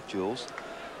in the ruck duels,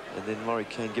 and then Laurie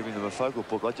Keane giving them a focal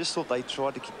point. I just thought they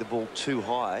tried to kick the ball too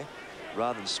high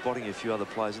rather than spotting a few other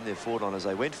players in their forward line as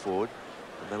they went forward,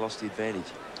 and they lost the advantage.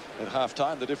 At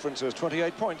half-time, the difference is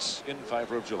 28 points in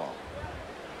favour of Geelong.